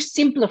 So we've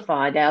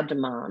simplified our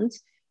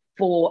demands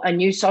for a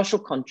new social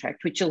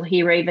contract, which you'll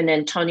hear even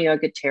Antonio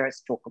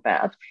Guterres talk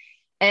about.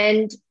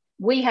 And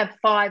we have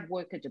 5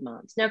 worker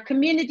demands. Now,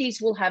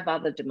 communities will have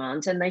other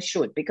demands, and they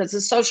should, because the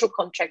social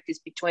contract is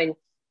between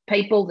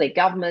people, their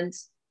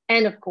governments,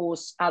 and of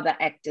course, other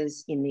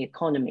actors in the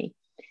economy.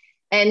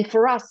 And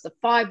for us, the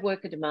 5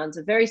 worker demands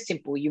are very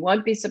simple. You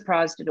won't be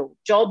surprised at all.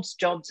 Jobs,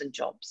 jobs, and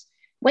jobs.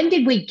 When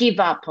did we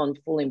give up on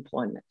full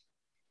employment?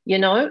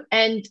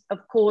 And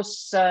of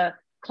course,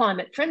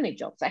 climate-friendly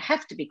jobs. They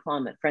have to be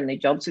climate-friendly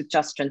jobs with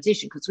Just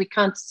Transition, because we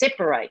can't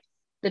separate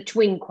the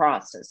twin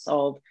crisis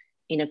of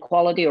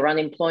inequality or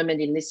unemployment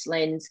in this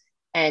lens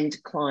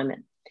and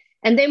climate.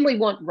 And then we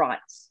want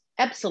rights.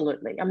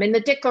 Absolutely. I mean, the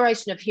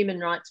Declaration of Human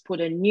Rights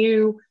put a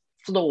new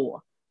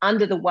floor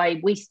under the way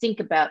we think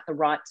about the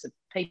rights of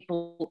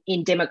people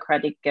in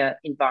democratic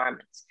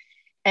environments.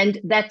 And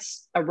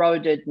that's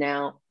eroded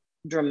now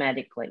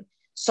dramatically.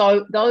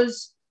 So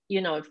those,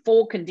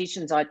 4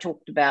 conditions I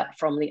talked about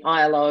from the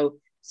ILO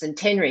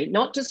centenary,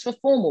 not just for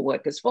formal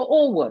workers, for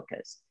all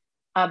workers,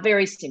 are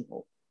very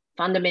simple.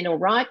 Fundamental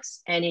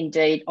rights and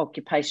indeed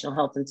occupational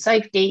health and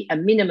safety, a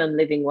minimum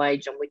living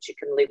wage on which you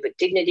can live with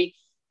dignity,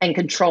 and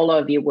control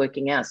over your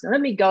working hours. Now,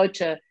 let me go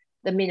to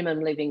the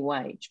minimum living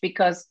wage,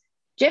 because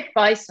Jeff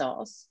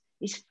Bezos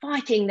is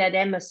fighting that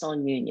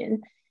Amazon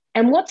union.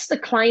 And what's the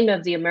claim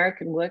of the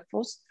American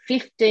workforce?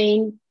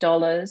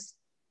 $15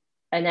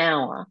 an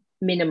hour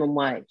minimum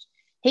wage.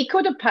 He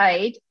could have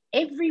paid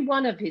every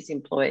one of his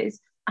employees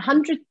a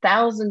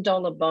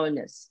 $100,000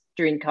 bonus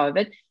during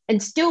COVID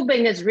and still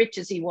been as rich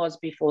as he was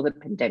before the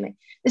pandemic.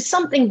 There's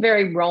something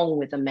very wrong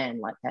with a man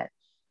like that.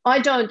 I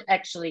don't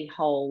actually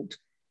hold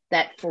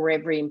that for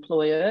every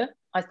employer.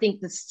 I think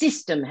the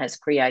system has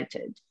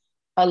created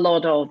a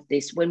lot of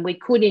this when we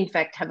could, in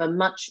fact, have a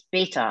much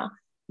better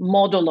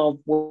model of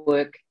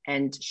work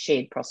and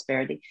shared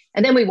prosperity.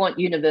 And then we want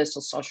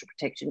universal social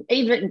protection.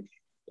 Even,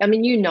 I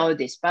mean, you know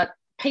this, but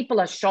people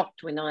are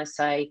shocked when I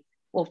say,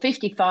 well,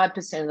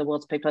 55% of the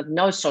world's people have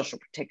no social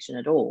protection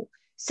at all,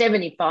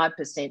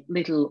 75%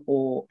 little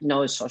or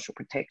no social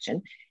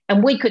protection.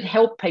 And we could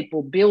help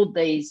people build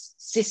these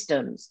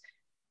systems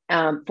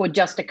for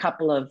just a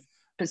couple of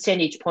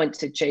percentage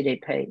points of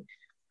GDP.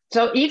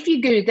 So if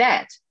you do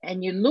that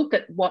and you look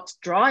at what's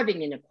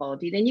driving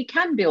inequality, then you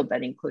can build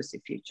that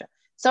inclusive future.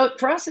 So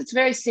for us, it's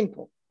very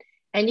simple.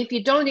 And if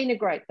you don't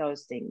integrate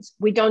those things,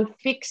 we don't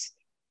fix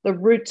the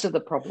roots of the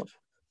problem.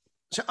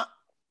 So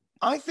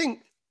I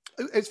think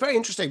it's very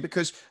interesting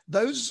because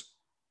those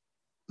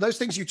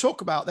things you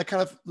talk about, they're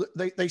kind of,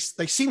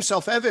 they seem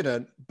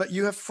self-evident, but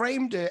you have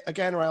framed it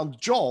again around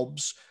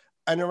jobs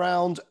and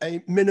around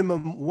a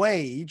minimum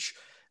wage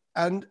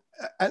and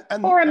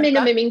or a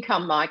minimum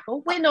income,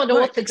 Michael. We're not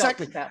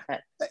orthodox about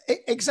that.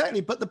 Exactly.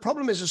 But the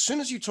problem is, as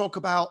soon as you talk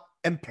about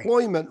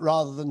employment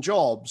rather than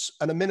jobs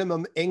and a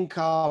minimum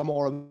income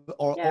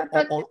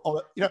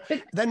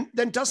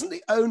then doesn't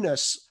the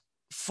onus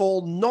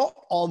fall not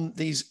on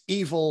these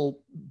evil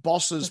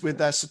bosses with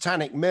their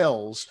satanic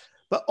mills,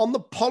 but on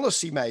the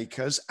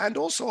policymakers and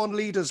also on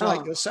leaders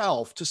like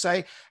yourself to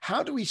say,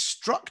 how do we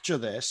structure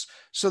this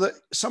so that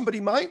somebody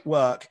might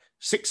work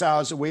 6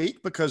 hours a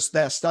week because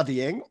they're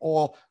studying,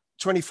 or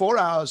 24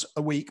 hours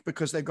a week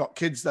because they've got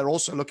kids they're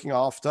also looking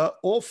after,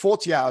 or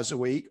 40 hours a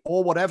week,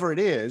 or whatever it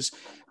is.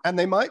 And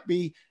they might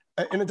be,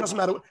 and it doesn't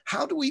matter.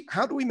 How do we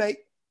make,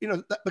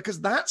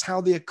 because that's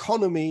how the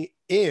economy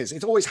is.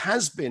 It always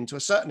has been to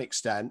a certain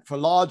extent for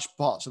large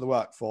parts of the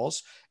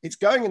workforce. It's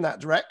going in that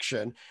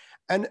direction.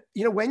 And,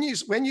 when you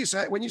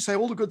say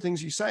all the good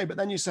things you say, but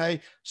then you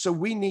say, so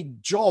we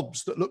need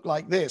jobs that look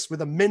like this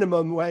with a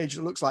minimum wage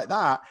that looks like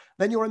that,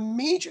 then you're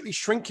immediately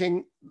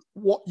shrinking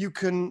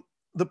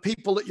the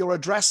people that you're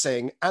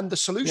addressing and the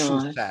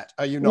solution set.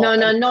 Are you not?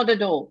 No, not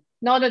at all.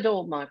 Not at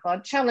all, Michael.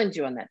 I'd challenge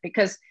you on that,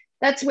 because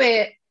that's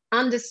where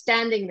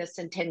understanding the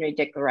Centenary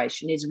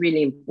Declaration is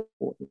really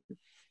important.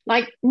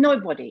 Like,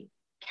 nobody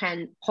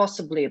can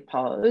possibly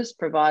oppose,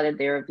 provided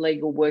they're of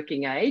legal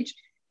working age,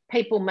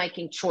 people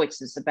making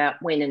choices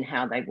about when and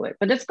how they work.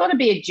 But it's got to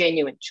be a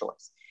genuine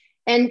choice.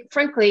 And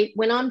frankly,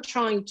 when I'm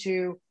trying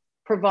to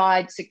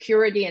provide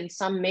security and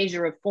some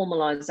measure of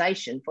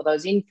formalization for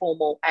those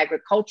informal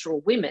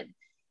agricultural women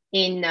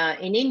in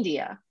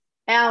India,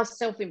 our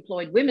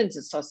Self-Employed Women's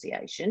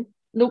Association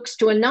looks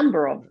to a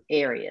number of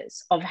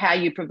areas of how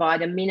you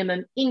provide a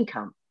minimum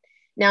income.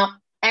 Now,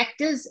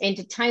 actors,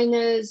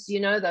 entertainers,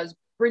 those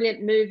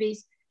brilliant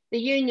movies,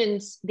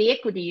 the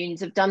equity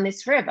unions have done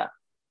this forever.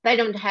 They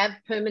don't have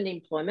permanent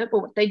employment, but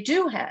what they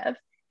do have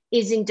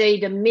is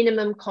indeed a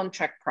minimum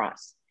contract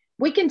price.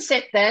 We can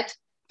set that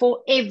for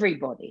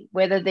everybody,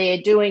 whether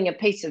they're doing a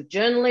piece of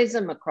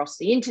journalism across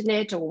the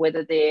internet or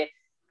whether they're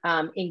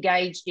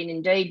engaged in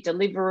indeed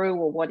Deliveroo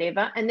or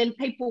whatever. And then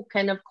people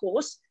can, of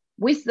course,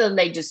 with the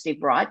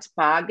legislative rights,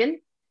 bargain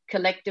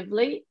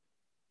collectively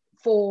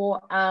for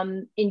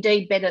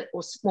indeed better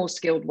or more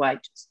skilled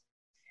wages.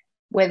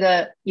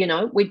 Whether,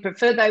 we'd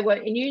prefer they were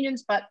in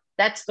unions, but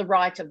that's the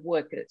right of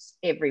workers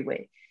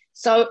everywhere.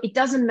 So it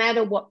doesn't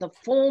matter what the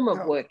form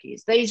of work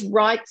is. These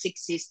rights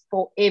exist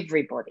for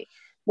everybody.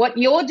 What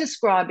you're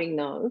describing,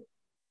 though,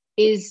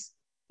 is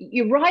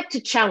you're right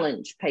to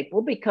challenge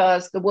people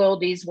because the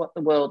world is what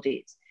the world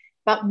is.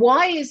 But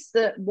why is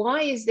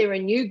there a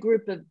new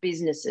group of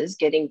businesses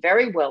getting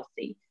very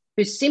wealthy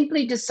who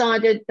simply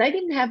decided they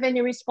didn't have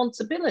any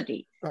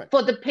responsibility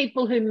for the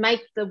people who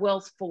make the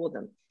wealth for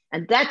them?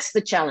 And that's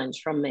the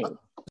challenge from me.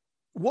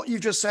 What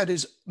you've just said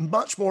is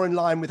much more in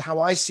line with how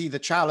I see the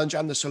challenge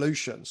and the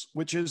solutions,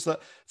 which is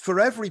that for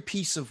every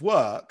piece of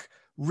work,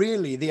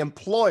 really the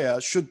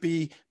employer should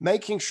be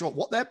making sure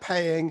what they're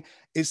paying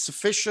is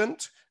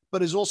sufficient,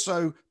 but is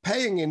also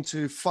paying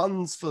into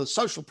funds for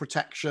social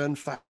protection,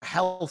 for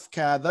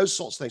healthcare, those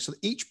sorts of things. So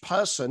that each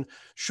person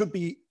should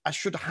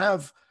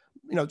have,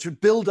 to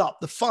build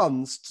up the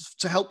funds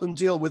to help them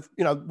deal with,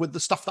 with the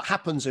stuff that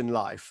happens in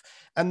life.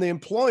 And the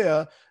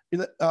employer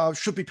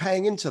should be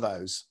paying into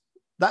those.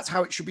 That's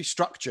how it should be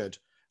structured.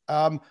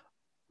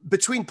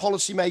 Between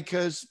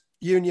policymakers,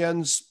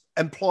 unions,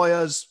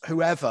 employers,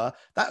 whoever,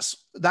 that's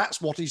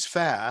what is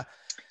fair.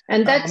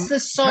 And that's the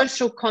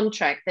social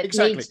contract that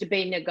exactly needs to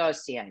be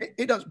negotiated.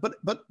 It does, but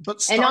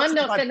and I'm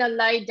not going to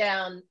lay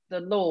down the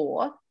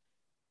law,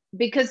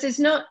 because there's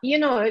not,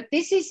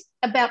 this is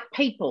about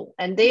people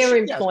and their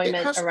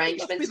employment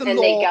arrangements and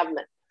their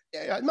government.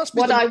 Yeah, it must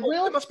be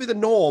it must be the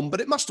norm, but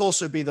it must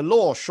also be the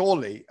law,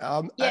 surely.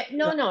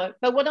 No.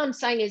 But what I'm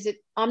saying is that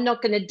I'm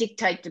not going to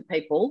dictate to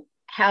people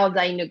how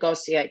they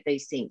negotiate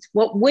these things.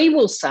 What we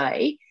will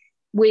say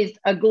with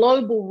a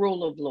global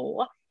rule of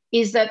law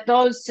is that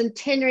those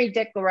Centenary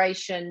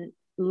Declaration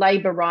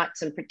labour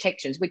rights and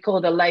protections, we call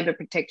it a labour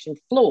protection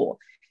floor,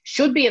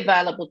 should be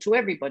available to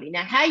everybody.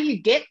 Now, how you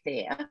get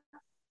there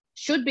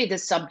should be the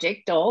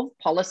subject of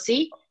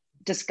policy,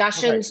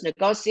 discussions,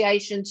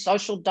 negotiations,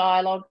 social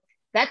dialogue.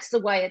 That's the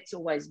way it's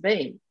always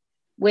been.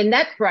 When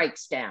that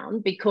breaks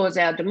down, because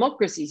our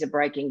democracies are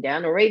breaking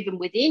down, or even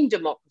within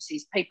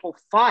democracies, people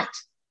fight.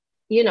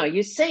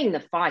 You're seeing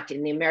the fight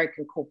in the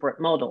American corporate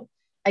model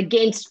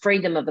against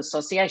freedom of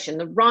association,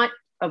 the right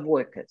of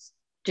workers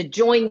to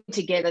join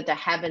together to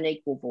have an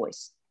equal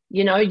voice,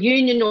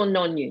 union or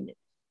non-union.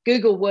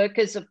 Google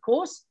workers, of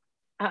course,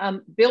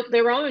 built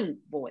their own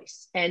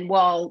voice. And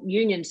while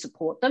unions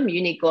support them,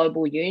 Uni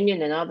Global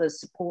Union and others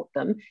support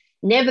them,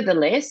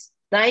 nevertheless,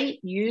 they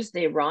use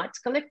their rights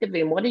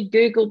collectively. And what did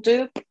Google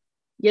do?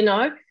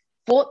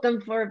 Fought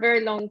them for a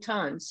very long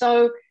time.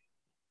 So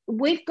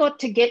we've got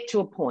to get to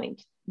a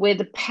point where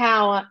the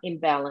power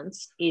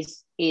imbalance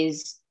is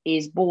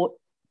brought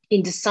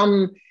into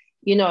some,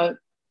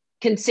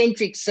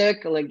 concentric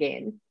circle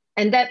again.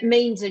 And that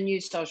means a new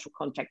social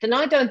contract. And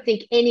I don't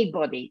think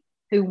anybody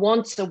who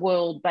wants a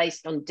world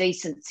based on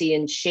decency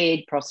and shared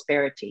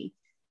prosperity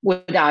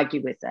would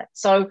argue with that.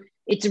 So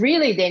it's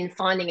really then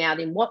finding out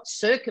in what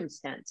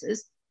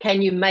circumstances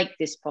can you make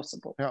this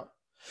possible. Yeah,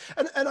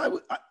 and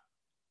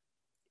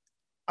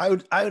I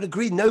would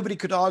agree. Nobody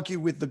could argue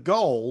with the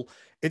goal.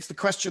 It's the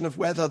question of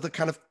whether the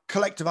kind of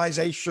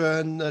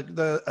collectivization,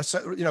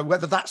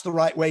 whether that's the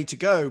right way to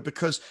go,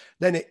 because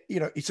then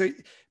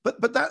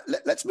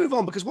let's move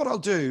on, because what I'll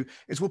do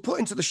is we'll put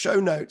into the show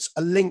notes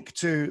a link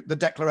to the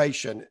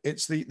declaration.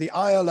 It's the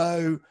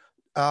ILO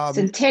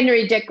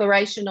Centenary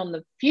Declaration on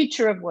the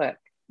Future of Work.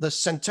 The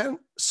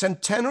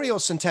centenary or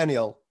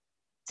centennial?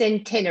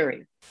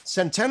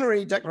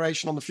 Centenary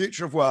Declaration on the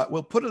Future of Work.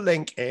 We'll put a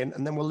link in,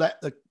 and then we'll let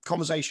the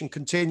conversation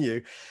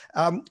continue.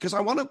 Because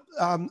I want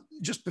to,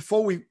 just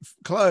before we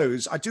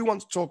close, I do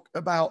want to talk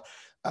about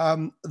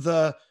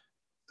the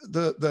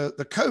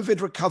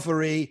COVID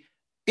recovery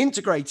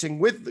integrating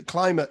with the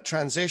climate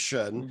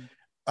transition.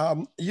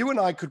 You and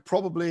I could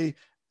probably,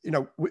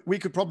 we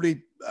could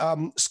probably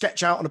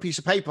sketch out on a piece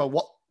of paper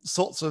what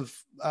sorts of,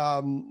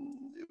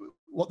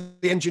 what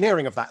the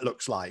engineering of that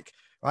looks like,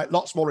 right?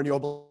 Lots more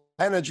renewable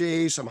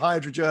energy, some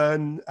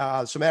hydrogen,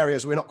 some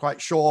areas we're not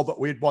quite sure, but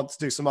we'd want to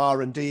do some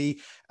R&D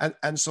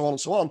and so on and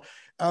so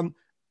on.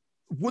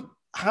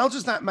 How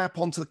does that map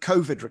onto the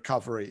COVID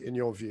recovery in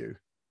your view?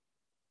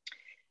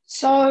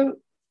 So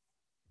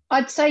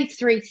I'd say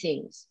three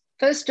things.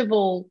 First of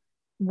all,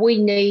 we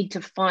need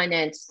to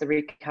finance the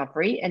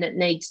recovery, and it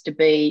needs to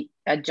be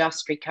a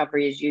just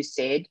recovery, as you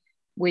said,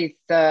 with,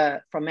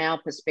 from our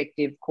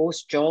perspective, of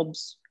course,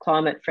 jobs,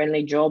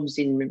 climate-friendly jobs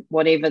in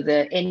whatever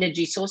the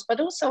energy source,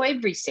 but also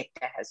every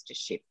sector has to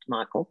shift,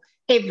 Michael,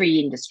 every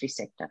industry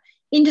sector.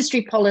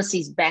 Industry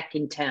policy's back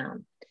in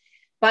town.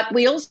 But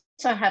we also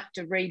have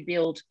to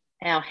rebuild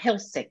our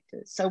health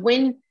sectors. So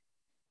when,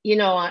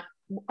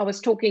 I was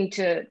talking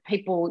to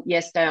people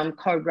yesterday, I'm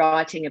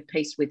co-writing a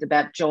piece with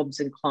about jobs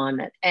and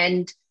climate.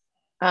 And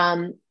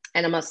I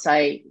must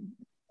say,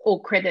 all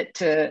credit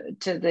to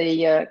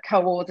the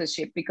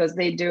co-authorship, because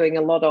they're doing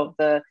a lot of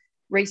the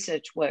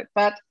research work.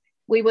 But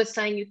we were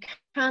saying you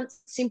can't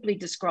simply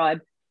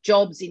describe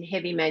jobs in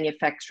heavy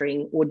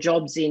manufacturing or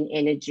jobs in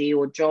energy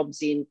or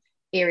jobs in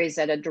areas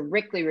that are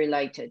directly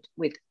related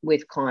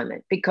with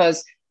climate,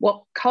 because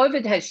what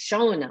COVID has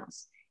shown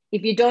us,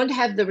 if you don't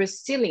have the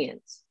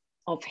resilience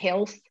of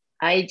health,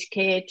 aged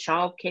care,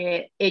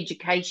 childcare,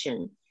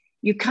 education,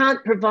 you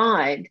can't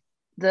provide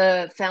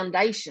the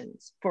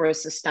foundations for a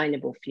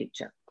sustainable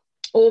future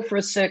or for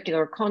a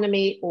circular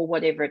economy or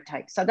whatever it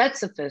takes. So that's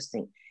the first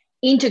thing.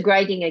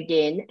 Integrating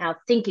again our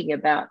thinking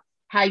about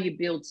how you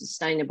build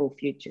sustainable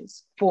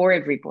futures for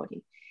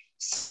everybody.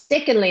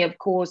 Secondly, of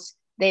course,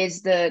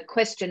 there's the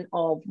question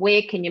of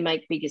where can you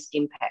make biggest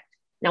impact?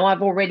 Now,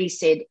 I've already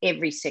said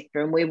every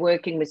sector, and we're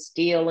working with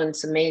steel and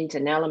cement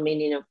and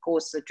aluminium, of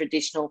course, the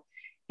traditional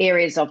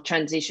areas of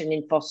transition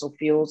in fossil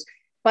fuels.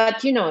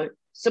 But,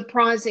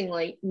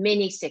 surprisingly,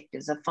 many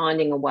sectors are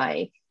finding a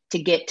way to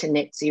get to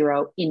net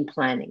zero in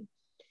planning.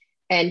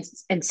 And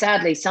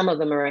sadly, some of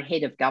them are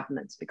ahead of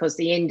governments because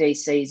the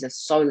NDCs are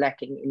so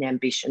lacking in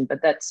ambition,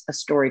 but that's a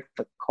story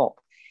for COP.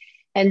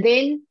 And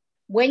then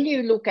when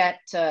you look at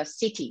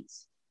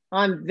cities,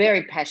 I'm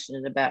very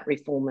passionate about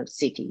reform of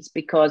cities,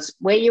 because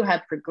where you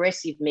have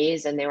progressive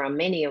mayors, and there are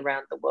many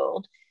around the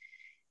world,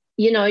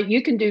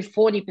 you can do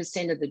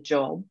 40% of the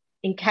job,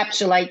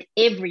 encapsulate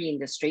every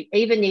industry,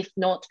 even if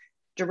not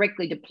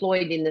directly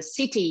deployed in the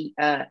city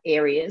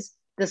areas.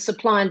 the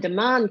supply and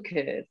demand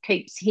curve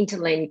keeps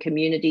hinterland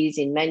communities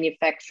in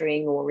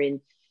manufacturing or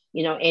in,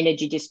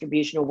 energy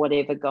distribution or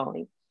whatever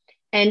going.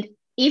 And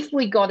if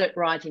we got it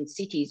right in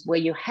cities where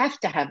you have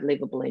to have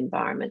livable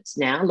environments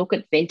now, look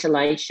at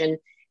ventilation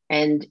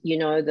and,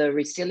 the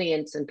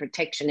resilience and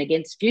protection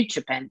against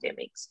future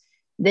pandemics,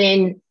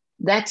 then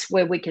that's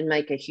where we can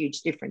make a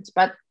huge difference.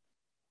 But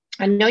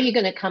I know you're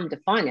going to come to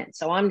finance,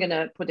 so I'm going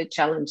to put a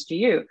challenge to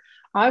you.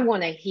 I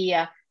want to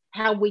hear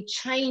how we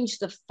change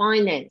the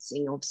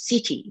financing of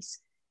cities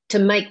to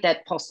make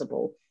that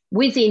possible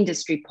with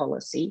industry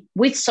policy,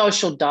 with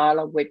social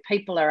dialogue, where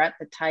people are at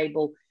the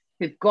table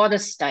who've got a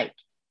stake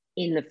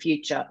in the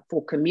future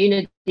for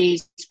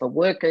communities, for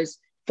workers,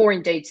 for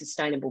indeed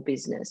sustainable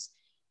business.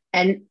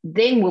 And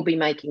then we'll be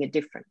making a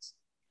difference.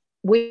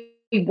 We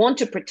want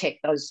to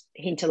protect those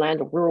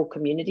hinterland or rural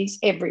communities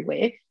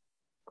everywhere,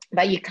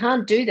 but you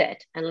can't do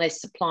that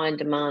unless supply and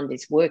demand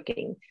is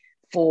working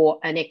for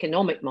an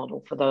economic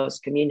model for those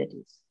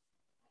communities.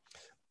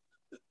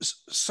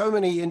 So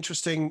many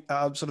interesting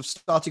sort of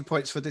starting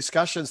points for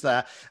discussions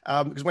there,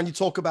 because when you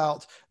talk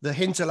about the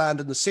hinterland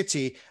and the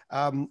city,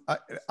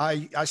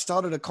 I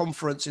started a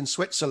conference in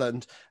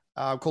Switzerland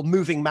called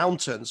Moving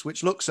Mountains,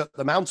 which looks at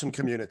the mountain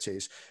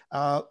communities.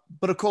 But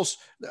of course,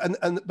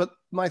 but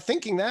my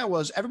thinking there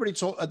was everybody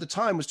at the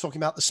time was talking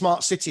about the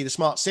smart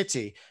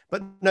city,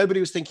 but nobody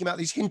was thinking about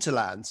these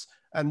hinterlands.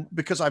 And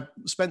because I've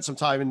spent some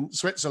time in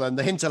Switzerland,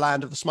 the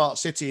hinterland of the smart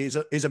city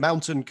is a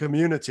mountain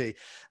community.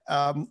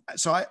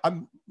 So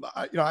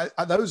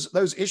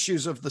those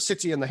issues of the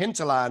city and the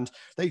hinterland,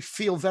 they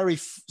feel very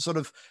sort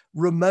of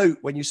remote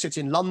when you sit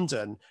in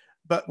London.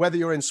 But whether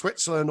you're in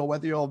Switzerland or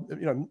whether you're,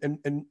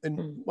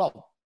 in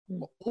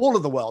all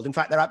of the world, in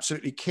fact, they're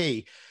absolutely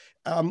key.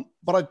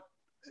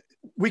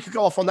 We could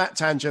go off on that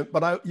tangent,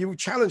 but you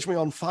challenged me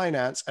on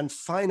finance and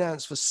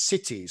finance for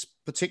cities,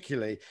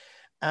 particularly.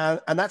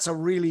 And that's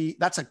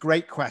a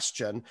great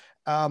question.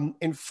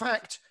 In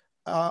fact,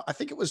 I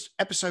think it was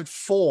episode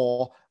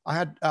 4. I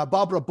had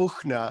Barbara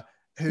Buchner,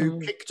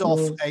 who kicked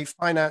off a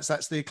finance,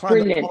 that's the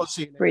climate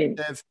policy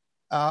initiative.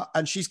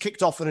 And she's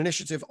kicked off an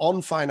initiative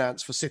on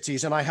finance for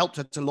cities, and I helped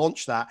her to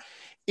launch that.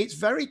 It's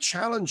very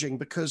challenging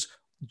because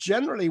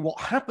generally what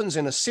happens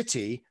in a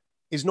city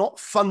is not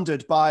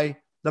funded by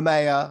the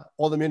mayor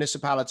or the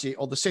municipality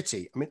or the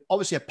city. I mean,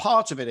 obviously a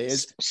part of it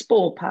is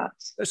small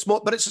parts,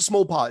 but it's a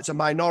small part, it's a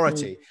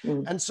minority.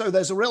 And so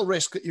there's a real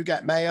risk that you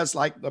get mayors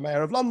like the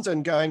mayor of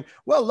London going,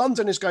 well,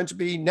 London is going to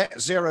be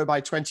net zero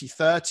by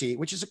 2030,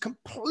 which is a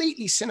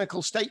completely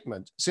cynical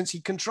statement since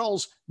he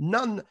controls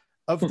none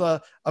of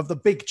the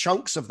big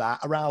chunks of that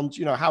around,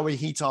 how we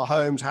heat our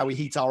homes, how we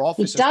heat our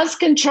offices. He does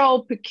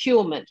control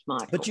procurement,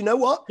 Michael. But you know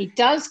what? He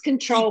does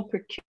control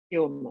procurement.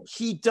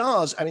 He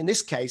does. And in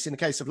this case, in the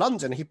case of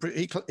London,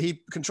 he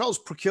controls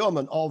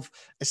procurement of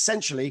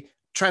essentially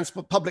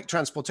public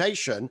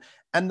transportation.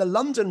 And the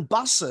London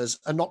buses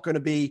are not going to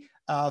be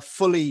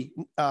fully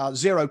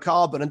zero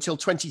carbon until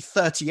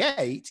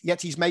 2038,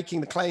 yet he's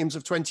making the claims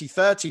of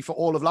 2030 for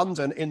all of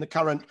London in the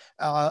current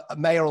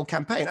mayoral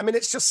campaign. I mean,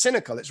 it's just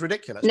cynical. It's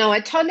ridiculous. No,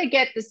 I totally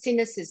get the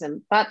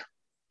cynicism. But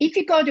if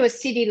you go to a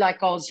city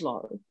like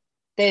Oslo,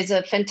 there's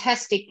a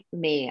fantastic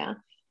mayor,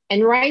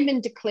 and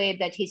Raymond declared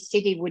that his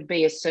city would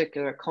be a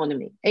circular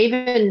economy.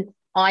 Even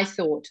I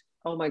thought,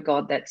 oh my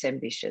God, that's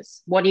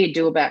ambitious. What do you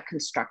do about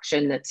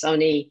construction that's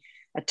only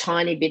a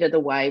tiny bit of the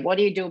way? What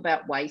do you do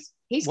about waste?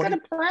 He's got a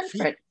plan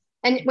for it.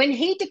 And when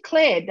he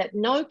declared that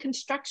no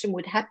construction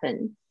would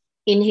happen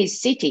in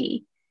his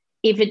city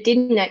if it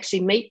didn't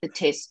actually meet the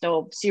test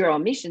of zero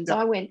emissions,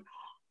 I went,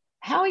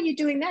 how are you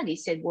doing that? He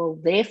said, well,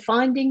 they're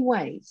finding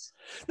ways.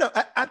 No,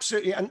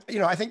 absolutely. And,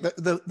 I think that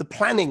the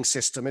planning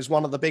system is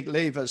one of the big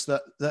levers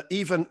that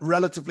even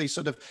relatively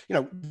sort of,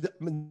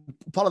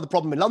 part of the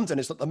problem in London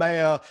is that the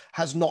mayor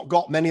has not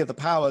got many of the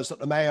powers that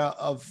the mayor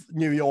of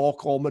New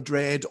York or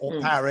Madrid or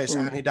Paris,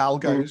 Anne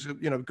Hidalgo, who's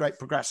a great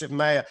progressive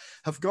mayor,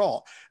 have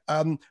got.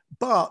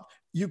 But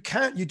you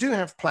do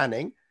have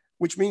planning,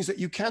 which means that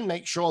you can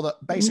make sure that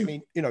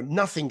basically,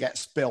 nothing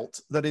gets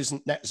built that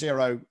isn't net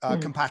zero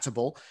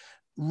compatible.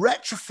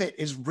 Retrofit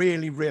is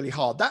really, really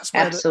hard. That's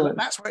where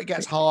it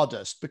gets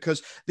hardest,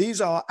 because these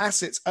are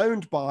assets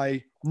owned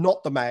by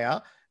not the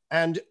mayor.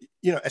 And,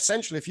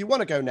 essentially, if you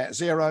want to go net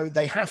zero,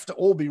 they have to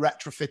all be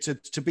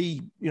retrofitted to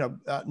be,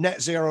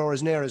 net zero or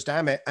as near as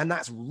damn it. And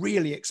that's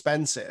really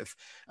expensive.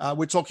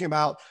 We're talking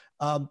about,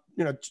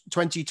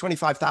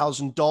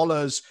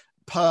 $25,000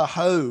 per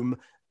home.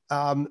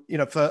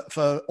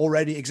 For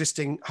already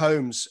existing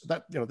homes,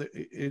 that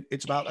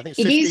it's about, I think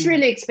it's 15. It is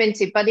really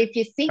expensive. But if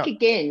you think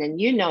again,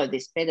 and you know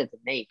this better than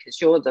me because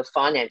you're the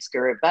finance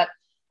guru, but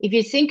if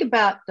you think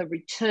about the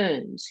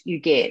returns you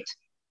get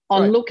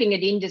on looking at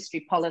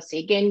industry policy,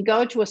 again,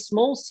 go to a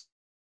small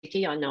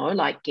city, I know,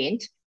 like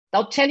Ghent,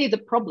 they'll tell you the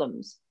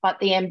problems, but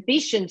the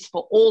ambitions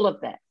for all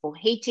of that, for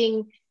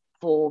heating,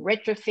 for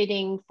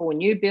retrofitting, for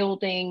new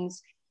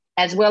buildings,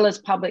 as well as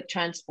public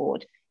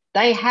transport,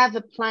 they have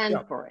a plan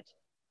for it.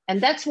 And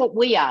that's what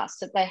we ask,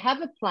 that they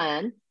have a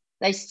plan,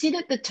 they sit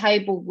at the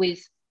table with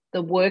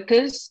the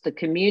workers, the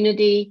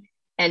community,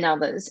 and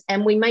others,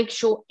 and we make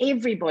sure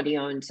everybody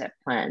owns that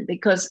plan,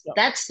 because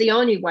that's the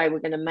only way we're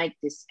going to make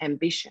this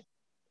ambition.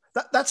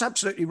 That's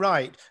absolutely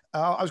right.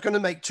 I was going to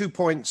make 2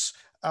 points.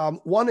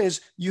 One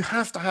is you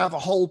have to have a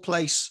whole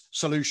place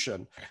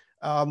solution.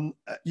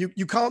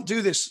 You can't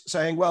do this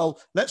saying,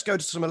 well, let's go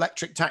to some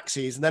electric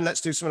taxis and then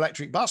let's do some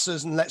electric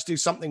buses and let's do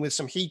something with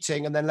some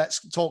heating and then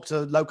let's talk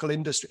to local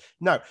industry.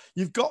 No,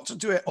 you've got to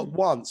do it at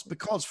once,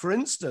 because, for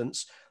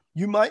instance,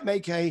 you might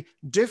make a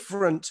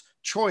different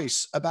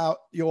choice about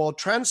your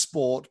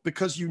transport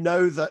because you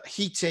know that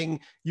heating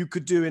you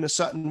could do in a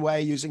certain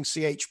way using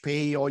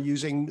CHP or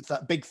using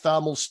big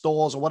thermal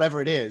stores or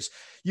whatever it is.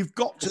 You've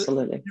got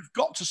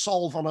to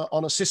solve on a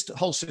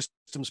whole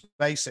systems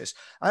basis.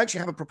 I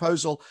actually have a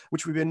proposal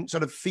which we've been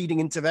sort of feeding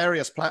into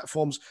various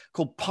platforms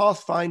called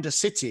Pathfinder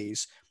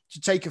Cities, to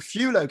take a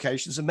few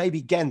locations, and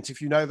maybe Ghent,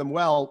 if you know them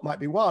well,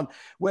 might be one,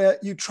 where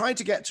you try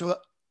to get to a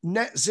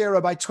net zero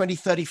by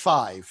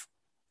 2035.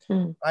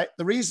 Right?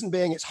 The reason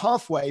being it's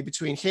halfway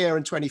between here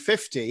and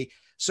 2050.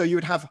 So you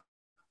would have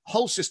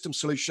whole system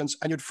solutions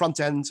and you'd front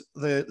end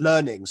the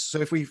learnings. So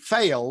if we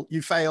fail,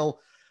 you fail,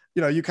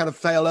 you kind of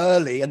fail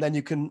early, and then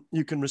you can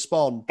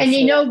respond. And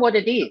you know what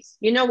it is.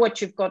 You know what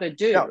you've got to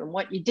do and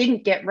what you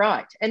didn't get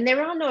right. And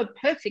there are no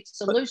perfect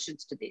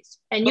solutions to this.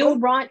 And you're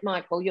right,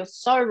 Michael. You're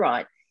so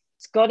right.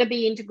 It's got to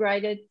be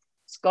integrated.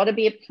 It's got to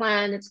be a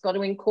plan. It's got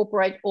to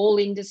incorporate all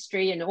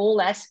industry and all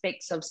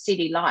aspects of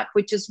city life,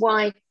 which is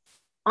why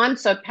I'm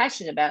so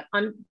passionate about.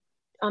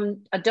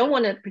 I don't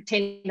want to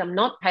pretend I'm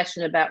not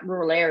passionate about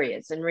rural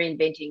areas and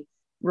reinventing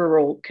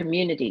rural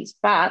communities,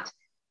 but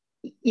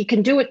you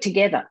can do it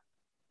together,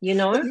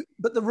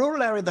 But the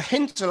rural area,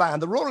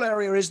 the rural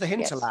area is the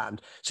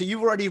hinterland. Yes. So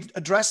you've already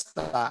addressed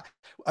that.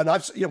 And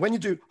when you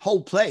do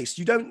whole place,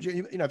 you don't,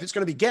 if it's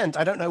going to be Ghent,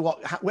 I don't know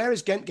where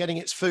is Ghent getting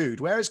its food?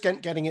 Where is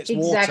Ghent getting its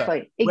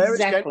water? Where is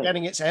Ghent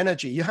getting its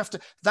energy? You have to,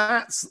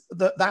 that's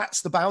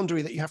the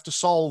boundary that you have to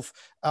solve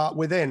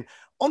within.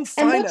 On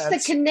finance, and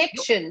what's the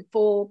connection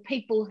for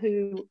people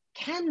who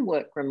can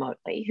work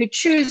remotely, who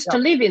choose to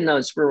live in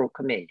those rural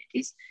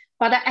communities,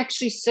 but are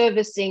actually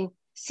servicing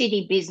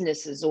city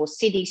businesses or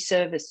city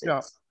services? Yeah.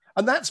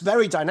 And that's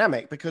very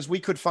dynamic, because we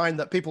could find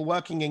that people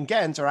working in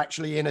Ghent are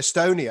actually in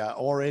Estonia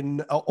or in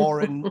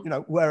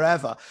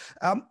wherever.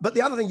 But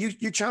the other thing,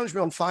 you challenged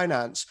me on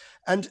finance,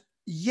 and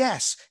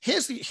yes,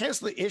 here's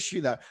the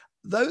issue though.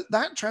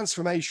 That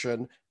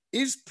transformation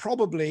is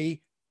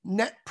probably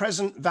net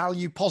present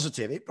value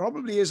positive. It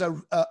probably is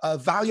a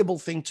valuable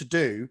thing to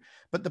do,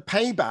 but the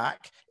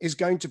payback is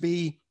going to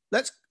be,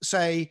 let's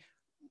say,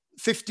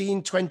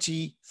 15,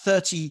 20,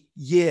 30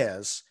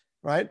 years,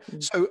 right? Mm-hmm.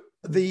 So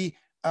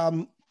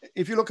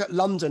if you look at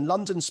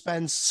London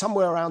spends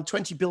somewhere around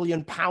 £20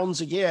 billion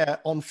a year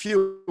on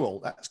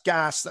fuel. That's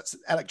gas, that's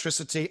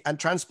electricity and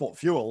transport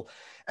fuel.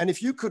 And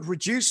if you could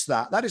reduce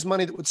that is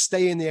money that would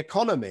stay in the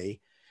economy.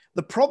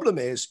 The problem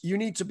is you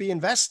need to be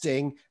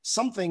investing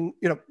something,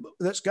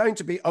 that's going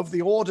to be of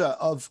the order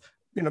of,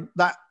 you're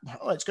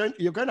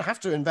going to have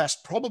to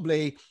invest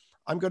probably,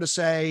 I'm going to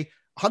say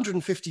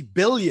 150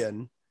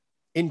 billion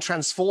in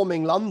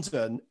transforming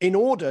London in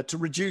order to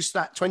reduce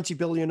that 20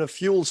 billion of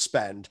fuel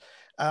spend.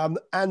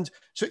 And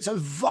so it's a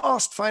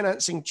vast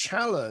financing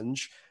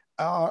challenge.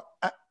 And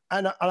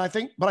I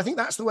think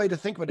that's the way to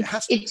think about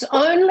it. It's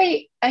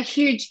only a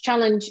huge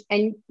challenge.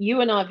 And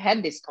you and I have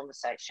had this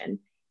conversation.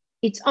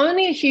 It's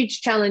only a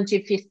huge challenge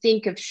if you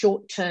think of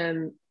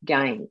short-term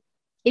gain.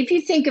 If you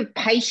think of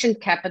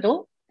patient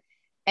capital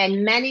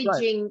and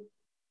managing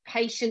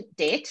patient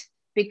debt,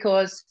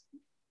 because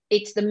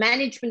it's the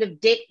management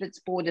of debt that's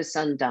brought us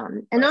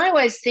undone. And I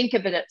always think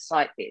of it, it's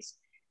like this.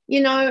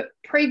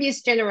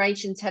 Previous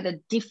generations had a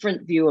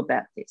different view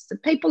about this. The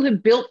people who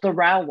built the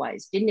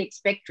railways didn't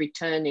expect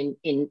return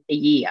in a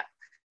year.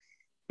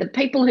 The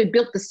people who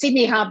built the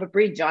Sydney Harbour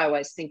Bridge, I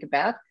always think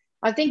about,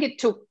 I think it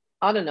took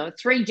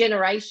 3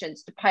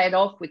 generations to pay it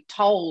off with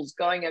tolls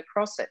going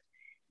across it.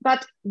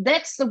 But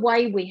that's the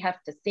way we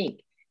have to think.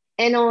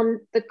 And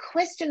on the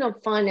question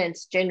of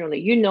finance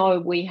generally,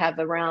 we have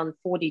around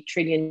 $40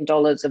 trillion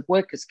of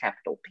workers'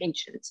 capital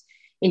pensions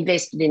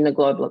invested in the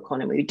global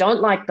economy. We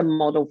don't like the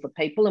model for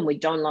people, and we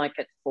don't like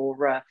it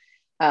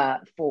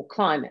for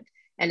climate.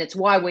 And it's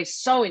why we're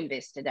so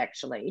invested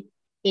actually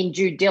in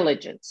due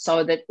diligence,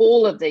 so that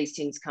all of these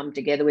things come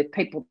together with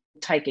people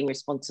taking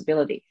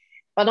responsibility.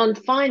 But on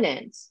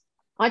finance,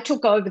 I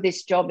took over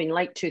this job in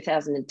late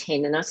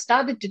 2010 and I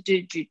started to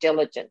do due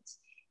diligence.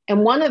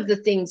 And one of the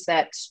things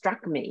that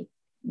struck me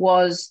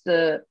was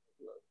the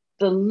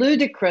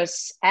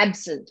ludicrous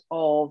absence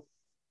of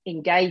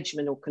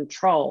engagement or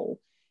control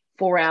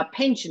for our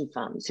pension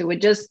funds, who were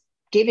just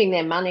giving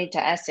their money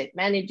to asset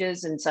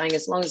managers and saying,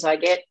 as long as I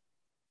get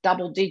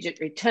double-digit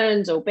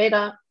returns or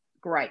better,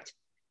 great.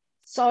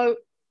 So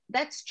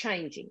that's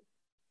changing.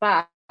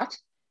 But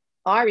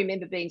I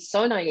remember being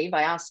so naive,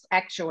 I asked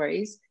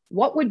actuaries,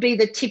 what would be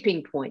the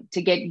tipping point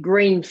to get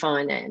green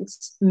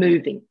finance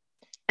moving?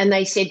 And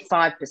they said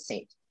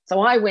 5%. So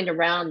I went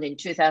around in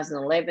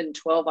 2011,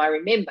 12, I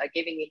remember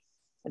giving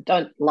I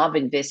don't love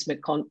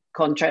investment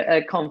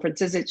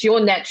conferences. It's your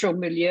natural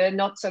milieu,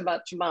 not so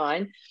much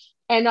mine.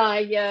 And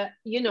I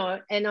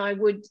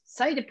would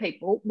say to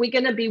people, we're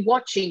going to be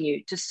watching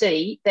you to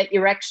see that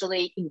you're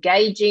actually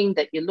engaging,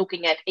 that you're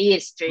looking at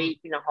ESG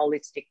in a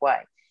holistic way.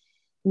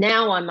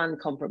 Now I'm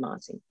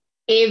uncompromising.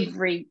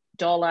 Every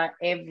dollar,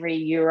 every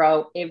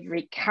euro,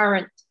 every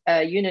current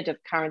unit of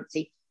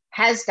currency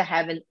has to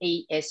have an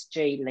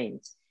ESG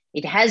lens.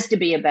 It has to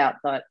be about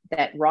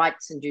that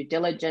rights and due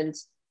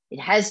diligence. It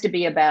has to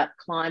be about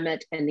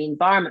climate and the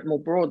environment more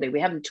broadly.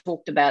 We haven't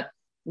talked about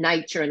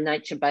nature and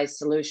nature-based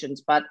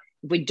solutions, but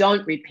if we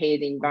don't repair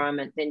the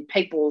environment, then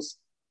people's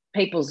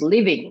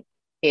living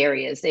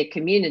areas, their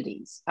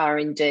communities are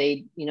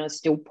indeed,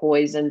 still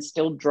poisoned,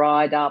 still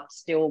dried up,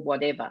 still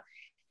whatever.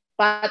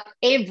 But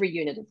every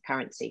unit of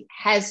currency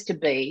has to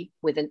be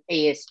with an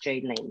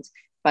ESG lens,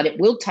 but it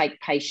will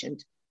take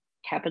patient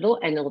capital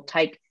and it will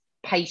take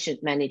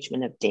patient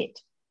management of debt.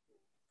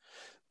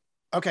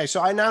 Okay,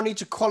 so I now need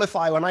to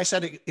qualify when I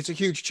said it's a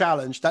huge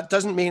challenge. That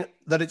doesn't mean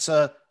that it's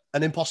an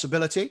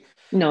impossibility.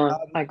 No,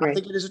 I agree. I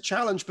think it is a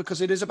challenge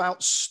because it is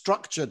about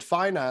structured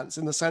finance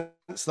in the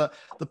sense that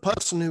the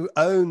person who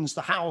owns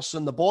the house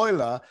and the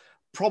boiler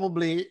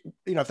probably,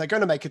 if they're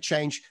going to make a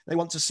change, they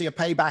want to see a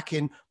payback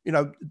in,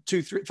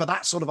 2, 3 for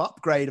that sort of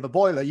upgrade of a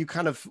boiler. You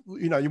kind of,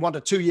 you want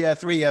a 2-year,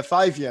 3-year,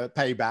 5-year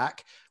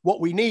payback.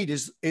 What we need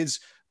is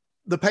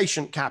the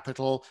patient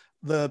capital,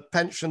 the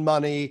pension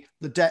money,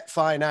 the debt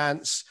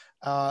finance.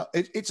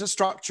 It's a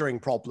structuring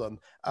problem.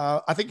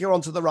 I think you're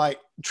onto the right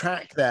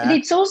track there. But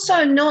it's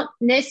also not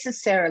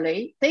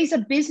necessarily, these are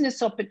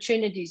business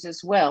opportunities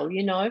as well,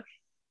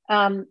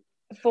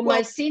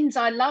 my sins,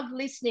 I love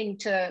listening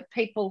to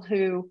people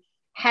who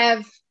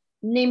have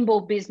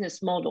nimble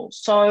business models.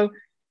 So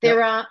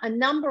there are a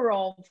number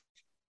of,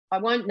 I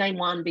won't name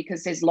one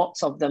because there's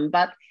lots of them,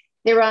 but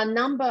there are a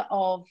number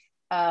of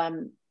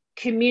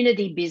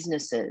community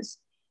businesses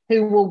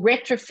who will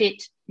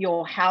retrofit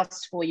your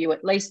house for you,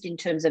 at least in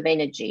terms of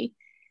energy,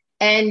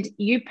 and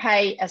you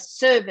pay a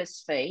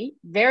service fee,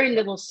 very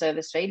little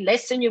service fee,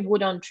 less than you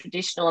would on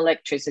traditional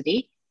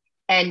electricity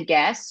and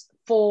gas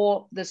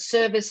for the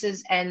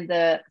services and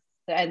the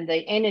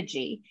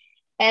energy,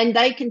 and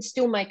they can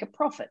still make a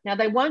profit. Now,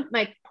 they won't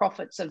make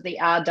profits of the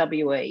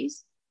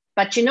RWEs,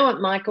 but you know what,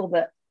 Michael,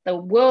 the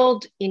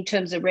world in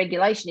terms of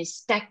regulation is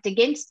stacked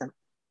against them,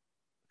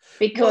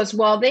 because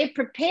while they're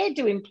prepared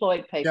to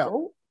employ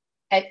people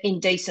in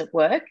decent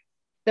work,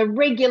 the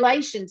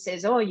regulation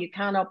says, you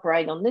can't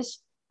operate on this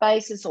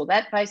basis or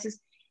that basis.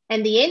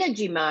 And the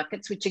energy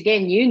markets, which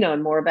again, you know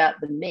more about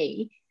than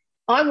me,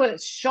 I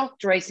was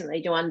shocked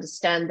recently to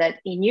understand that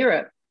in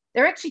Europe,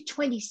 there are actually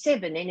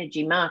 27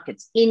 energy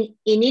markets in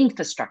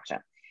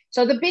infrastructure.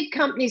 So the big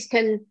companies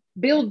can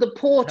build the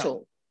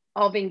portal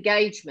of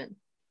engagement,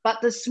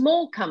 but the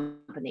small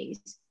companies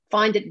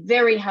find it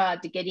very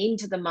hard to get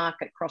into the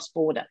market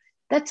cross-border.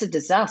 That's a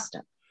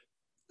disaster.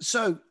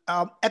 So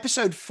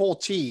episode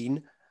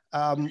 14,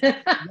 I'm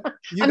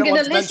going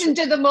to listen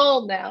to them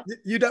all now.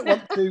 You don't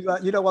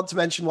want to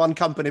mention one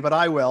company, but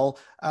I will.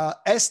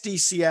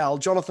 SDCL,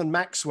 Jonathan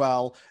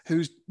Maxwell,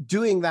 who's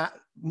doing that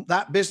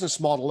business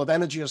model of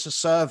energy as a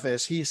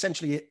service. He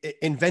essentially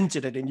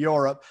invented it in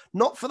Europe,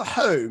 not for the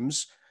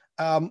homes,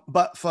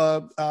 but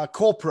for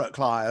corporate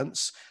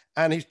clients.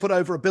 And he's put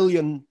over £1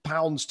 billion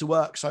to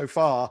work so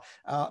far,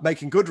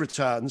 making good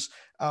returns.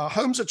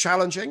 Homes are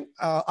challenging.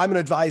 I'm an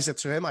advisor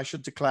to him, I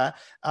should declare.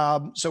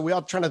 So we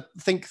are trying to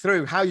think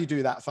through how you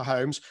do that for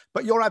homes.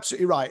 But you're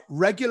absolutely right.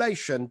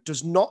 Regulation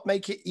does not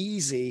make it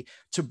easy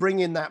to bring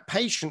in that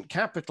patient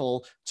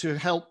capital to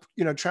help,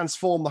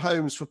 transform the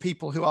homes for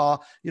people who are,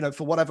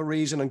 for whatever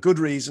reason and good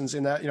reasons,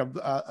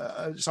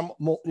 some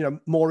more,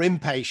 more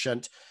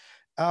impatient.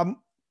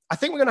 I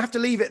think we're going to have to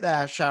leave it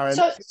there, Sharon.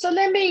 So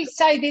let me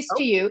say this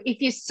to you.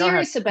 If you're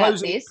serious about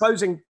this.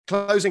 Closing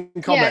comment.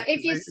 Yeah,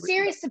 if you're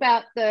serious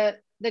about the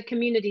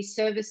community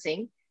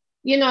servicing,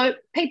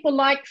 people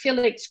like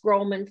Felix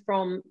Grollmann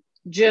from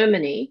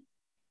Germany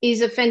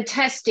is a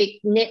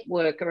fantastic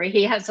networker.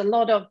 He has a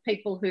lot of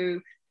people who,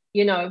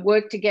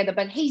 work together,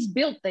 but he's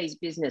built these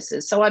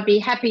businesses. So I'd be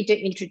happy to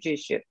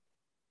introduce you.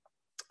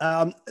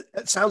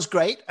 It sounds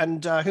great,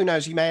 and who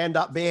knows? He may end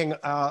up being,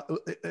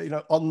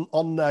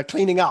 on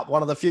cleaning up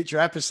one of the future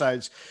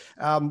episodes,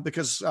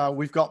 because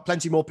we've got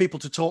plenty more people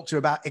to talk to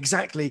about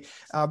exactly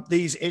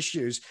these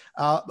issues.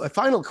 A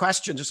final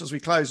question, just as we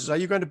close, is: are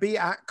you going to be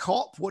at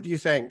COP? What do you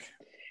think?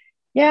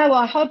 Yeah, well,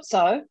 I hope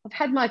so. I've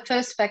had my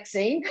first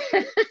vaccine,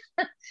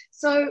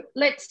 so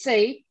let's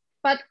see.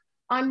 But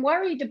I'm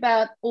worried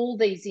about all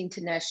these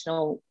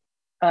international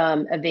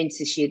events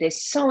this year. They're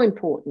so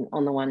important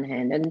on the one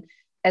hand, and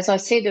as I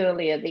said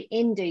earlier, the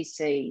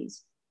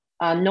NDCs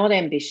are not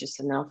ambitious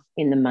enough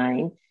in the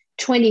main.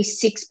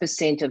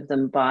 26% of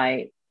them,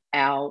 by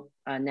our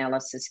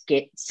analysis,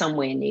 get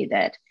somewhere near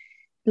that.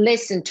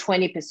 Less than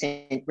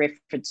 20%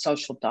 reference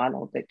social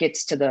dialogue that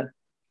gets to the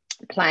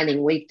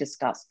planning we've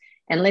discussed,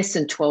 and less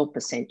than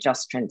 12%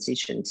 just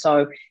transition.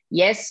 So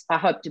yes, I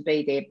hope to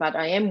be there, but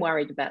I am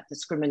worried about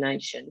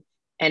discrimination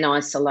and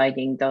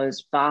isolating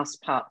those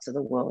vast parts of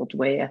the world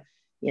where,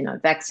 you know,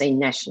 vaccine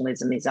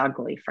nationalism is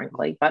ugly,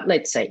 frankly. But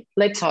let's see.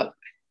 Let's hope.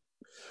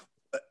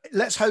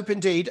 Let's hope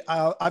indeed.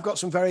 I've got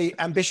some very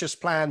ambitious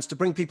plans to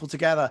bring people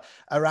together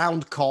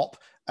around COP.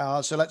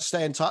 So let's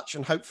stay in touch,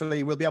 and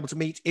hopefully we'll be able to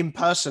meet in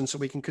person so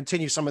we can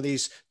continue some of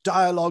these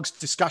dialogues,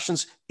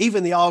 discussions,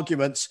 even the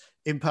arguments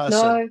in person.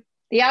 No,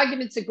 the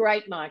arguments are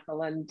great,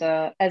 Michael. And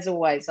as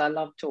always, I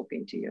love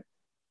talking to you.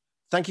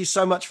 Thank you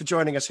so much for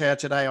joining us here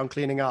today on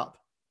Cleaning Up.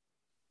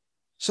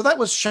 So that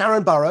was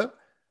Sharon Burrow,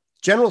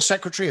 General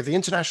Secretary of the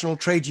International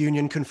Trade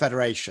Union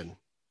Confederation.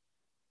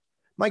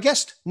 My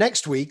guest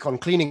next week on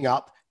Cleaning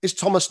Up is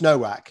Thomas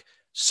Nowak,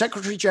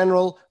 Secretary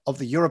General of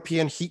the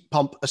European Heat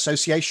Pump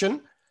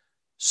Association,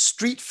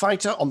 street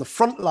fighter on the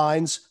front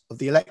lines of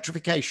the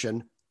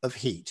electrification of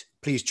heat.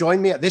 Please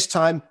join me at this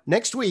time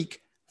next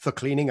week for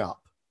Cleaning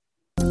Up.